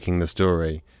or breaking the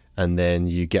story, and then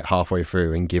you get halfway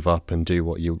through and give up and do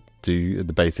what you do,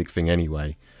 the basic thing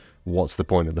anyway, what's the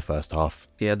point of the first half?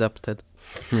 He adapted.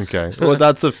 Okay. Well,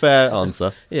 that's a fair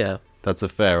answer. Yeah. That's a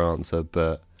fair answer,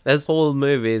 but... This whole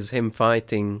movie is him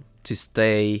fighting to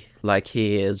stay like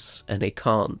he is, and he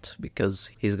can't, because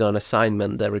he's got an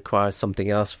assignment that requires something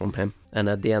else from him. And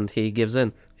at the end, he gives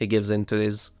in. He gives in to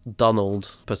his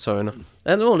Donald persona.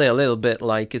 And only a little bit,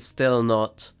 like, it's still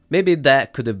not... Maybe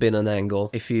that could have been an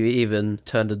angle if you even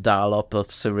turn the dial up of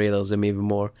surrealism even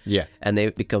more. Yeah. And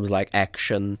it becomes like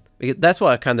action. That's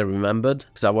what I kind of remembered,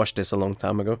 because I watched this a long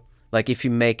time ago. Like, if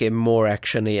you make it more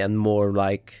actiony and more,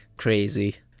 like,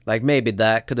 crazy. Like, maybe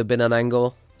that could have been an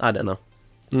angle. I don't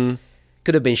know.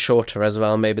 Could have been shorter as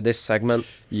well, maybe, this segment.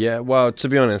 Yeah, well, to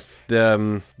be honest,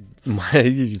 funny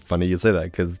you say that,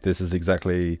 because this is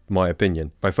exactly my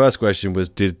opinion. My first question was,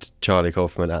 did Charlie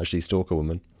Kaufman actually stalk a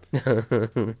woman?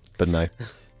 But no,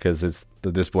 because at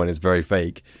this point it's very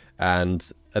fake. And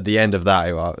at the end of that,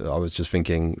 I was just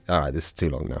thinking, all right, this is too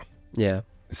long now. Yeah.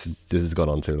 This has gone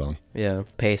on too long. Yeah,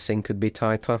 pacing could be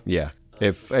tighter. Yeah,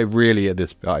 if it really at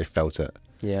this, I felt it.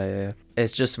 Yeah.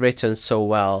 It's just written so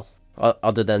well,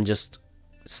 other than just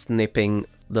snipping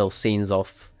little scenes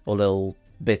off or little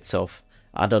bits off.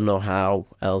 I don't know how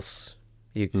else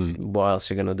what else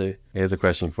you're gonna do. Here's a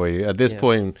question for you. At this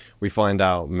point, we find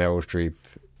out Meryl Streep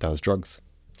does drugs.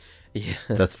 Yeah.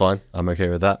 That's fine. I'm okay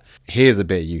with that. Here's a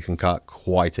bit you can cut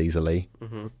quite easily.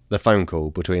 The phone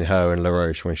call between her and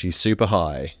LaRoche when she's super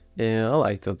high. Yeah, I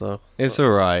liked it though. It's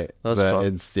alright, That's but fun.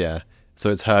 it's, yeah. So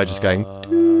it's her just going,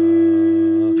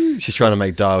 she's trying to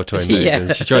make dial tone noises.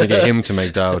 Yeah. She's trying to get him to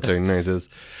make dial tone noises.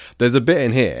 There's a bit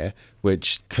in here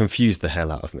which confused the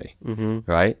hell out of me,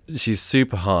 right? She's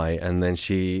super high, and then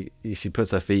she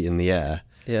puts her feet in the air,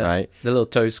 Yeah. right? The little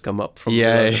toes come up from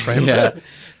Yeah, below the frame. yeah.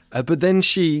 But then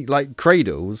she like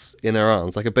cradles in her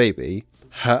arms like a baby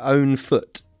her own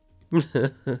foot.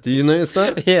 Do you notice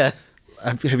that? Yeah.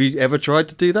 Have you ever tried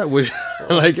to do that?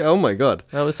 Like, oh my god,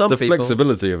 Well, some the people,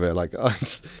 flexibility of it. Like,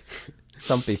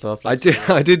 some people are I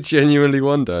flexible. did genuinely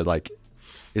wonder, like,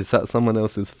 is that someone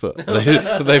else's foot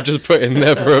they've just put in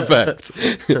there for effect?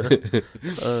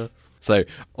 So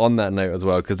on that note as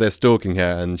well, because they're stalking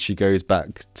her, and she goes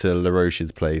back to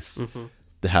LaRoche's place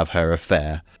to have her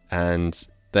affair, and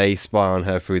they spy on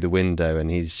her through the window,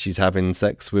 and she's having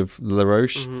sex with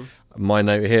LaRoche. My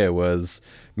note here was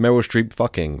Meryl Streep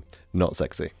fucking not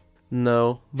sexy.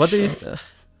 No. What do you...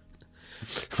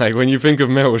 Like, when you think of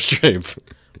Meryl Streep,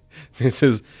 this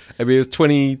is, I mean, it was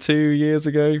 22 years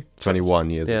ago, 21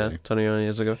 years yeah, ago. 21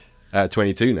 years ago.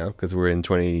 22 now, because we're in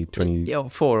 2020. Yeah,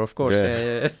 4, of course.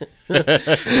 Yeah. Yeah.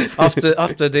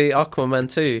 after the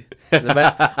Aquaman 2.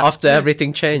 After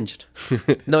everything changed.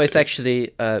 No, it's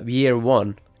actually year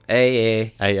 1. AA.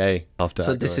 After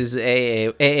So Aquaman. this is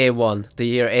AA1. The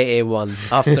year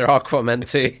AA1. After Aquaman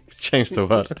 2. Changed the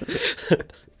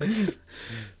word.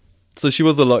 So she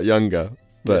was a lot younger,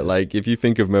 but like, if you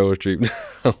think of Meryl Streep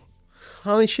now,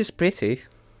 I mean, she's pretty.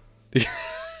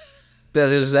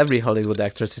 There's every Hollywood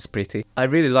actress is pretty. I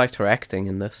really liked her acting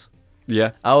in this.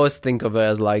 yeah, I always think of her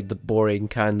as like the boring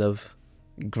kind of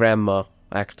grandma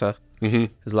actor. Who's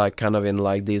like kind of in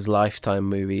like these Lifetime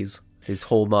movies, these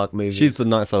Hallmark movies. she's the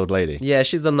nice old lady. Yeah,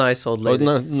 she's a nice old Well, lady.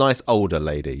 no, nice older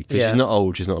lady, because Yeah. she's not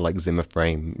old. She's not like Zimmer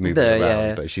Frame moving No, around,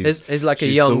 yeah. but she's It's like a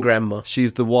she's young the- grandma.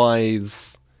 She's the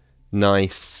wise,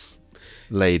 nice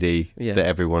lady Yeah. that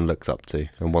everyone looks up to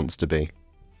and wants to be.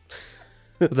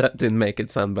 That didn't make it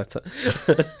sound better.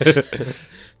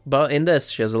 But in this,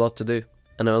 she has a lot to do.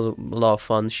 And it was a lot of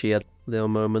fun. She had little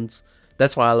moments.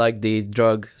 That's why I like the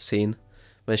drug scene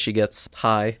when she gets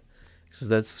high.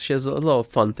 Because she has a lot of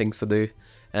fun things to do.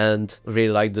 And I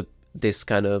really like this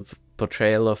kind of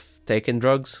portrayal of taking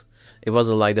drugs. It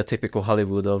wasn't like the typical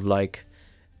Hollywood of like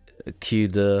cue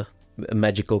the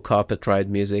magical carpet ride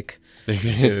music.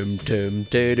 Doom, doom,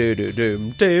 doo, doo, doo,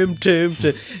 doom, doom, doom,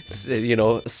 doom. You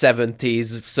know,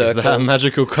 70s circles. Is that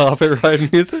magical carpet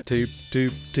ride music? Doop,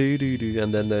 doop, doo, doo, doo.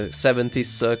 And then the 70s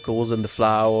circles and the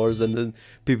flowers and then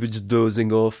people just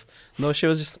dozing off. No, she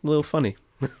was just a little funny.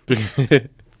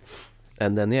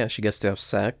 And then, yeah, she gets to have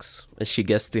sex. And she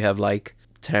gets to have, like,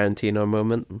 Tarantino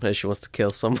moment where she wants to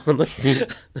kill someone.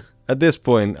 At this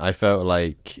point, I felt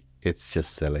like it's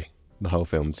just silly. The whole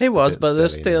film's It a was, bit but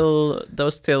silly now. there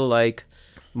was still, like,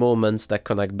 moments that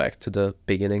connect back to the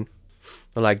beginning.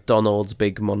 Like Donald's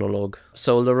big monologue.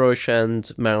 So LaRoche and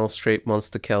Meryl Streep wants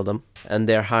to kill them. And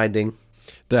they're hiding.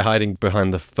 They're hiding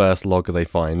behind the first log they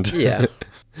find. Yeah.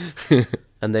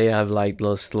 And they have, like,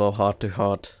 those slow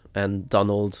heart-to-heart. And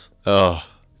Donald... Oh,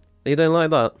 You don't like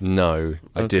that? no,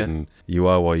 I Okay. didn't. You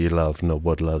are what you love, not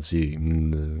what loves you.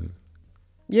 No.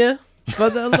 Yeah,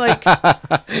 but like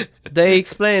they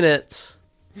explain it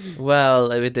well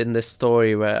within this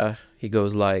story where he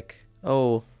goes like,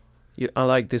 "Oh, I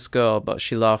like this girl, but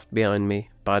she laughed behind me,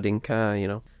 but I didn't care. You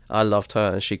know, I loved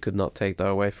her, and she could not take that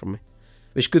away from me,"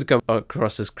 which could come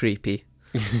across as creepy.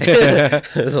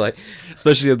 Like,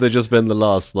 Especially if they just spent the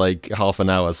last, like, half an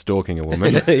hour stalking a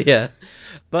woman. yeah,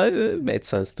 but it made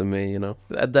sense to me. You know,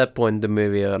 at that point, the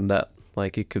movie earned that.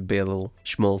 Like, it could be a little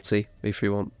schmaltzy if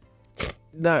you want.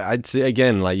 No, I'd say,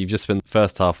 again, like, you've just spent the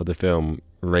first half of the film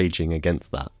raging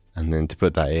against that. And then to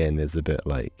put that in is a bit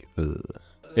like... ugh.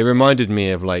 It reminded me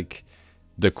of, like,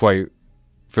 the quote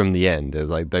from the end. It's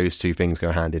like, those two things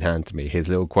go hand in hand to me. His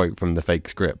little quote from the fake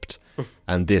script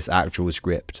and this actual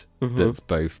script that's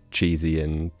both cheesy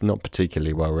and not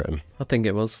particularly well written. I think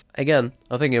it was. Again,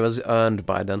 I think it was earned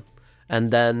by then.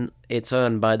 And then it's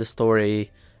earned by the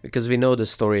story, because we know the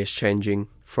story is changing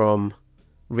from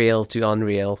real to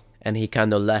unreal, and he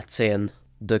kind of lets in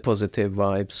the positive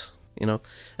vibes, you know.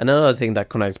 And another thing that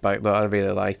connects back that I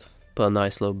really liked, put a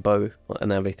nice little bow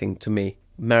and everything to me,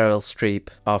 Meryl Streep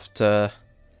after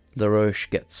LaRoche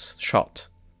gets shot.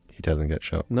 He doesn't get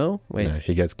shot. No? Wait. No,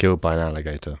 he gets killed by an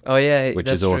alligator, Oh yeah, which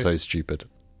that's is true. also stupid.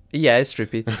 Yeah, it's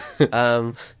trippy.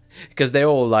 Because they're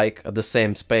all like at the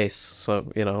same space, so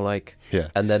you know, like, Yeah.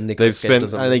 and then Nicolas Cage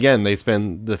doesn't. and again, they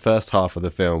spend the first half of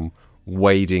the film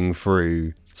wading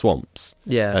through swamps.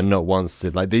 Yeah. And not once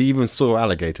did, like, they even saw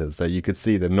alligators, so you could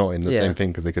see they're not in the same thing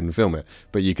because they couldn't film it.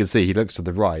 But you could see he looks to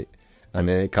the right, and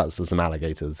then it cuts to some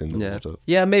alligators in the water.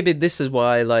 Yeah, maybe this is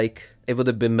why, like, it would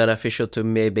have been beneficial to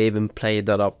maybe even play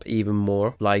that up even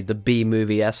more, like the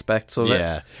B-movie aspects of it.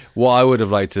 Yeah. What I would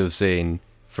have liked to have seen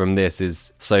from this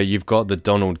is, so you've got the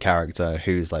Donald character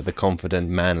who's like the confident,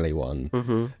 manly one.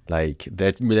 Mm-hmm. Like,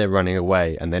 they're running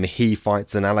away, and then he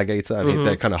fights an alligator, and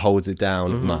he kind of holds it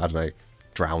down, and, like, I don't know,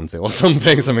 drowns it or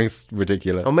something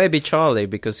ridiculous. Or maybe Charlie,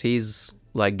 because he's,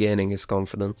 like, gaining his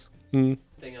confidence.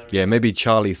 Yeah, maybe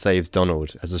Charlie saves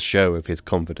Donald as a show of his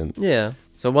confidence. Yeah.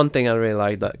 So one thing I really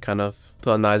like that kind of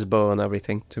put a nice bow on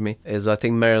everything to me is I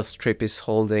think Meryl Streep is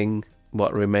holding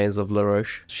what remains of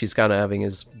LaRoche. She's kind of having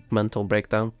his mental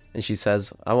breakdown. And she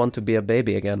says, I want to be a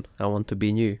baby again. I want to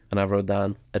be new. And I wrote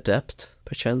down, adapt,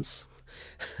 perchance.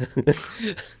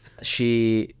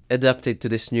 She adapted to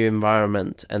this new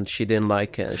environment and she didn't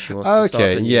like it. And she wants to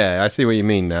start anew. Yeah, I see what you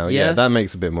mean now. Yeah, Yeah? that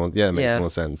makes a bit more, that makes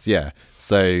more sense. Yeah.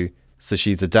 So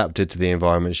she's adapted to the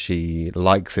environment, she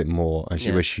likes it more, and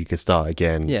she wishes she could start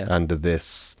again under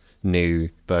this new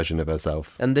version of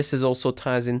herself. And this is also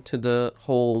ties into the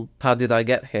whole how did I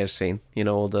get here scene, you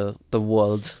know, the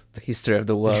world, the history of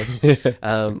the world,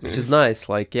 which is nice.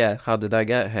 Like, how did I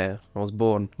get here? I was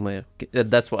born.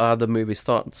 That's how the movie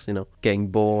starts, you know, getting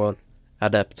born,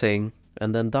 adapting,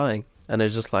 and then dying. And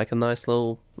it's just like a nice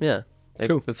little,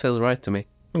 cool. It feels right to me.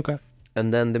 Okay.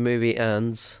 And then the movie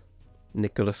ends,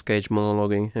 Nicolas Cage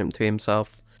monologuing to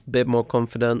himself, a bit more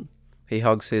confident. He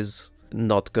hugs his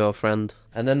not girlfriend.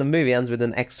 And then the movie ends with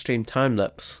an extreme time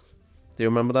lapse. Do you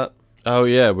remember that? Oh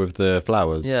yeah, with the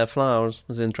flowers. Yeah, flowers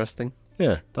was interesting.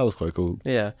 Yeah, that was quite cool.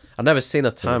 Yeah, I've never seen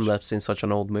a time lapse in such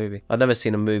an old movie. I've never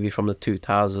seen a movie from the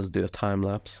 2000s do a time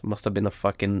lapse. Must have been a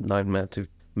fucking nightmare to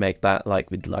make that,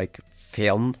 like, with, like,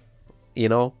 film, you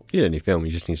know? You don't need film,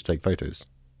 you just need to take photos.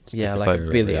 Yeah, like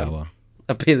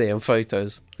a billion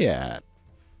photos. Yeah.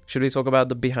 Should we talk about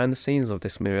the behind the scenes of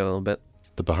this movie a little bit?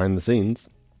 The behind the scenes?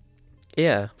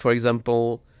 Yeah, for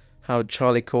example, how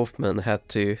Charlie Kaufman had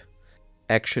to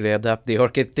actually adapt The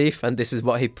Orchid Thief, and this is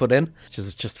what he put in, which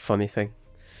is just a funny thing.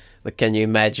 Like, can you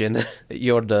imagine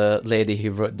you're the lady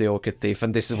who wrote The Orchid Thief,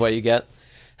 and this is what you get?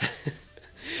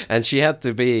 And she had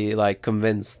to be, like,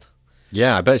 convinced.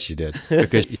 Yeah, I bet she did,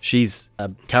 because she's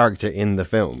a character in the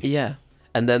film. Yeah,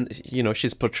 and then, you know,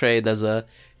 she's portrayed as a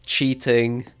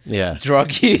cheating,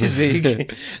 drug using,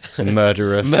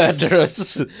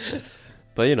 murderous.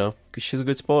 But, you know, she's a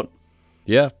good sport.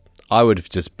 Yeah, I would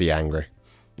just be angry.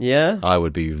 Yeah? I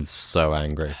would be so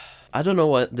angry. I don't know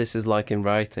what this is like in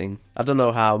writing. I don't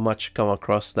know how much come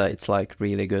across that it's, like,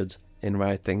 really good in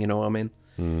writing, you know what I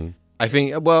mean? I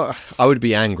think, well, I would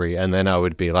be angry, and then I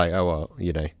would be like, oh, well,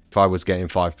 you know, if I was getting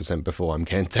 5% before, I'm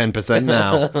getting 10%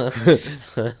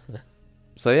 now.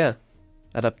 So, yeah,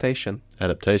 Adaptation.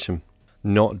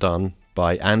 Not done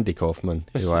by Andy Kaufman,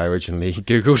 who I originally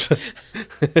Googled.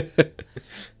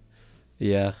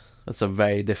 Yeah, that's a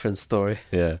very different story.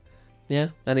 Yeah. Yeah,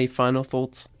 any final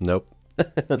thoughts? Nope.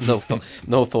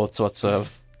 No thoughts whatsoever.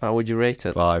 How would you rate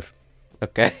it? 5.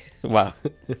 Okay, wow.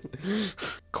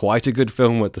 Quite a good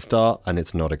film at the start, and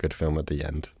it's not a good film at the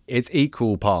end. It's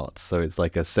equal parts, so it's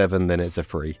like a 7, then it's a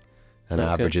 3, and it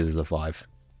averages as a 5.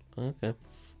 Okay.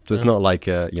 So it's not like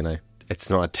a, you know, it's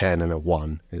not a 10 and a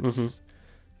 1. It's,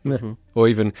 or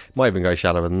even, might even go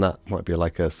shallower than that. Might be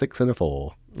like a 6 and a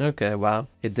 4. Okay, wow.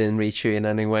 It didn't reach you in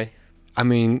any way? I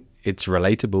mean, it's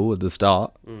relatable at the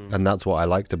start, and that's what I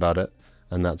liked about it,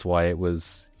 and that's why it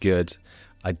was good.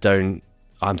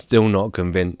 I'm still not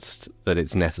convinced that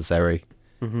it's necessary,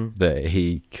 that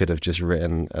he could have just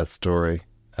written a story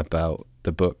about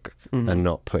the book and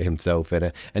not put himself in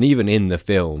it. And even in the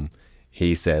film,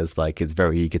 he says, like, it's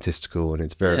very egotistical and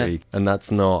it's very... And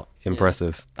that's not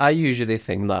impressive. I usually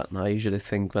think that. I usually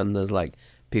think when there's, like,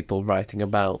 people writing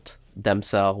about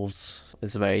themselves,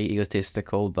 it's very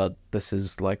egotistical, but this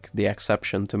is, like, the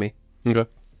exception to me. Okay.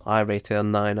 I rate it a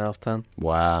 9 out of 10.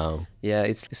 Wow. Yeah,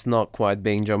 it's not quite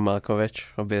being John Malkovich,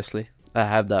 obviously. I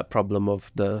have that problem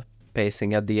of the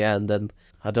pacing at the end, and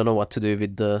I don't know what to do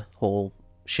with the whole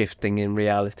shifting in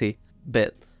reality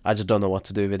bit. I just don't know what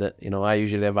to do with it. You know, I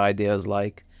usually have ideas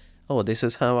like, oh, this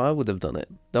is how I would have done it.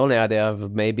 The only idea I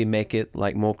have maybe make it,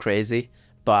 like, more crazy,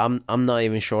 but I'm not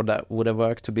even sure that would have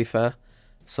worked, to be fair.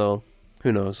 So,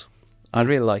 who knows? I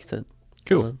really liked it.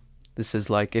 Cool. This is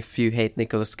like, if you hate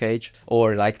Nicolas Cage,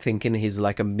 or like thinking he's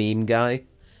like a meme guy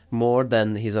more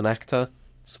than he's an actor,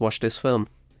 just watch this film.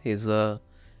 He's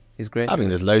He's great. I mean,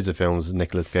 there's loads of films with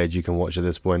Nicolas Cage you can watch at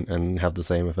this point and have the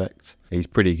same effect. He's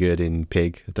pretty good in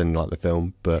Pig. I don't like the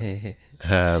film, but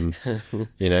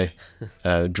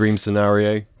Dream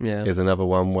Scenario is another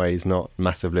one where he's not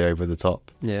massively over the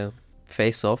top. Yeah.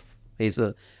 Face Off. He's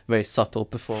a very subtle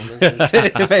performance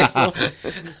in Face Off.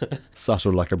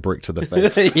 Subtle like a brick to the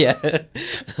face.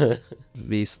 Yeah.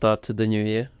 We started the new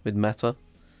year with Meta.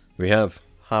 We have.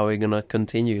 How are we going to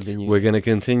continue the new We're going to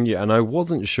continue, and I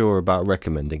wasn't sure about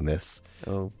recommending this,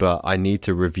 but I need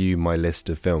to review my list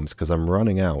of films because I'm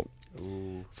running out.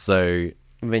 Ooh. So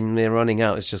when we're running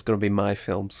out, it's just going to be my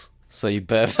films. So you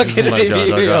better fucking oh my review,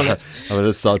 God, be honest. I'm going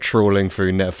to start trawling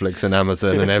through Netflix and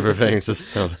Amazon and everything. It's just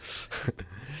so...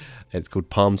 It's called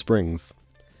Palm Springs.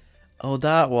 Oh,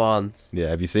 that one. Yeah,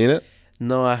 have you seen it?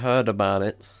 No, I heard about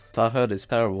it. I heard it's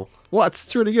terrible. What?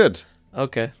 It's really good.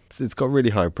 Okay. It's got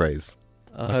really high praise.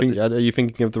 I think. Are you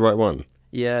thinking of the right one?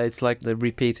 Yeah, it's like the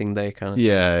repeating day kind of.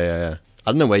 Yeah.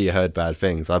 I don't know where you heard bad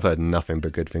things. I've heard nothing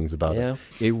but good things about it.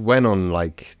 It went on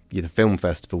like the film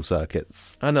festival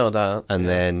circuits. I know that. And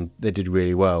then they did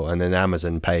really well. And then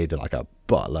Amazon paid like a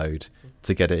buttload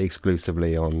to get it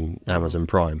exclusively on Amazon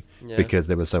Prime because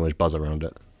there was so much buzz around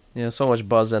it. Yeah, so much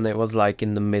buzz, and it was like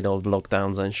in the middle of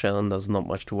lockdowns and shit, and there's not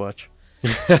much to watch.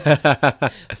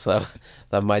 So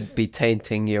that might be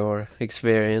tainting your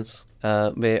experience.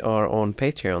 We are on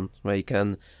Patreon, where you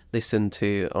can listen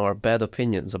to our bad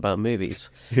opinions about movies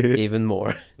even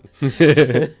more.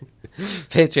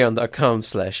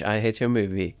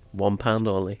 Patreon.com/IHateYourMovie. £1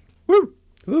 only. Woo!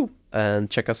 Woo! And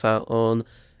check us out on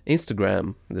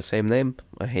Instagram, the same name,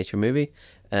 I Hate Your Movie.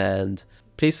 And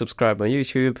please subscribe on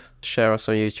YouTube, share us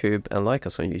on YouTube, and like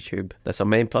us on YouTube. That's our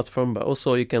main platform, but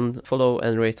also you can follow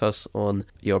and rate us on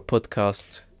your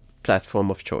podcast platform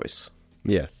of choice.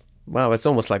 Yes. Wow, it's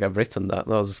almost like I've written that.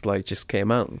 That was like just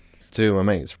came out. Two of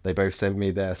my mates, they both sent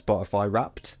me their Spotify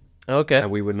Wrapped. Okay.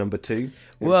 And we were number 2 in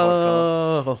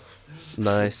Whoa. podcasts.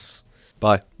 Nice.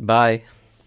 Bye. Bye.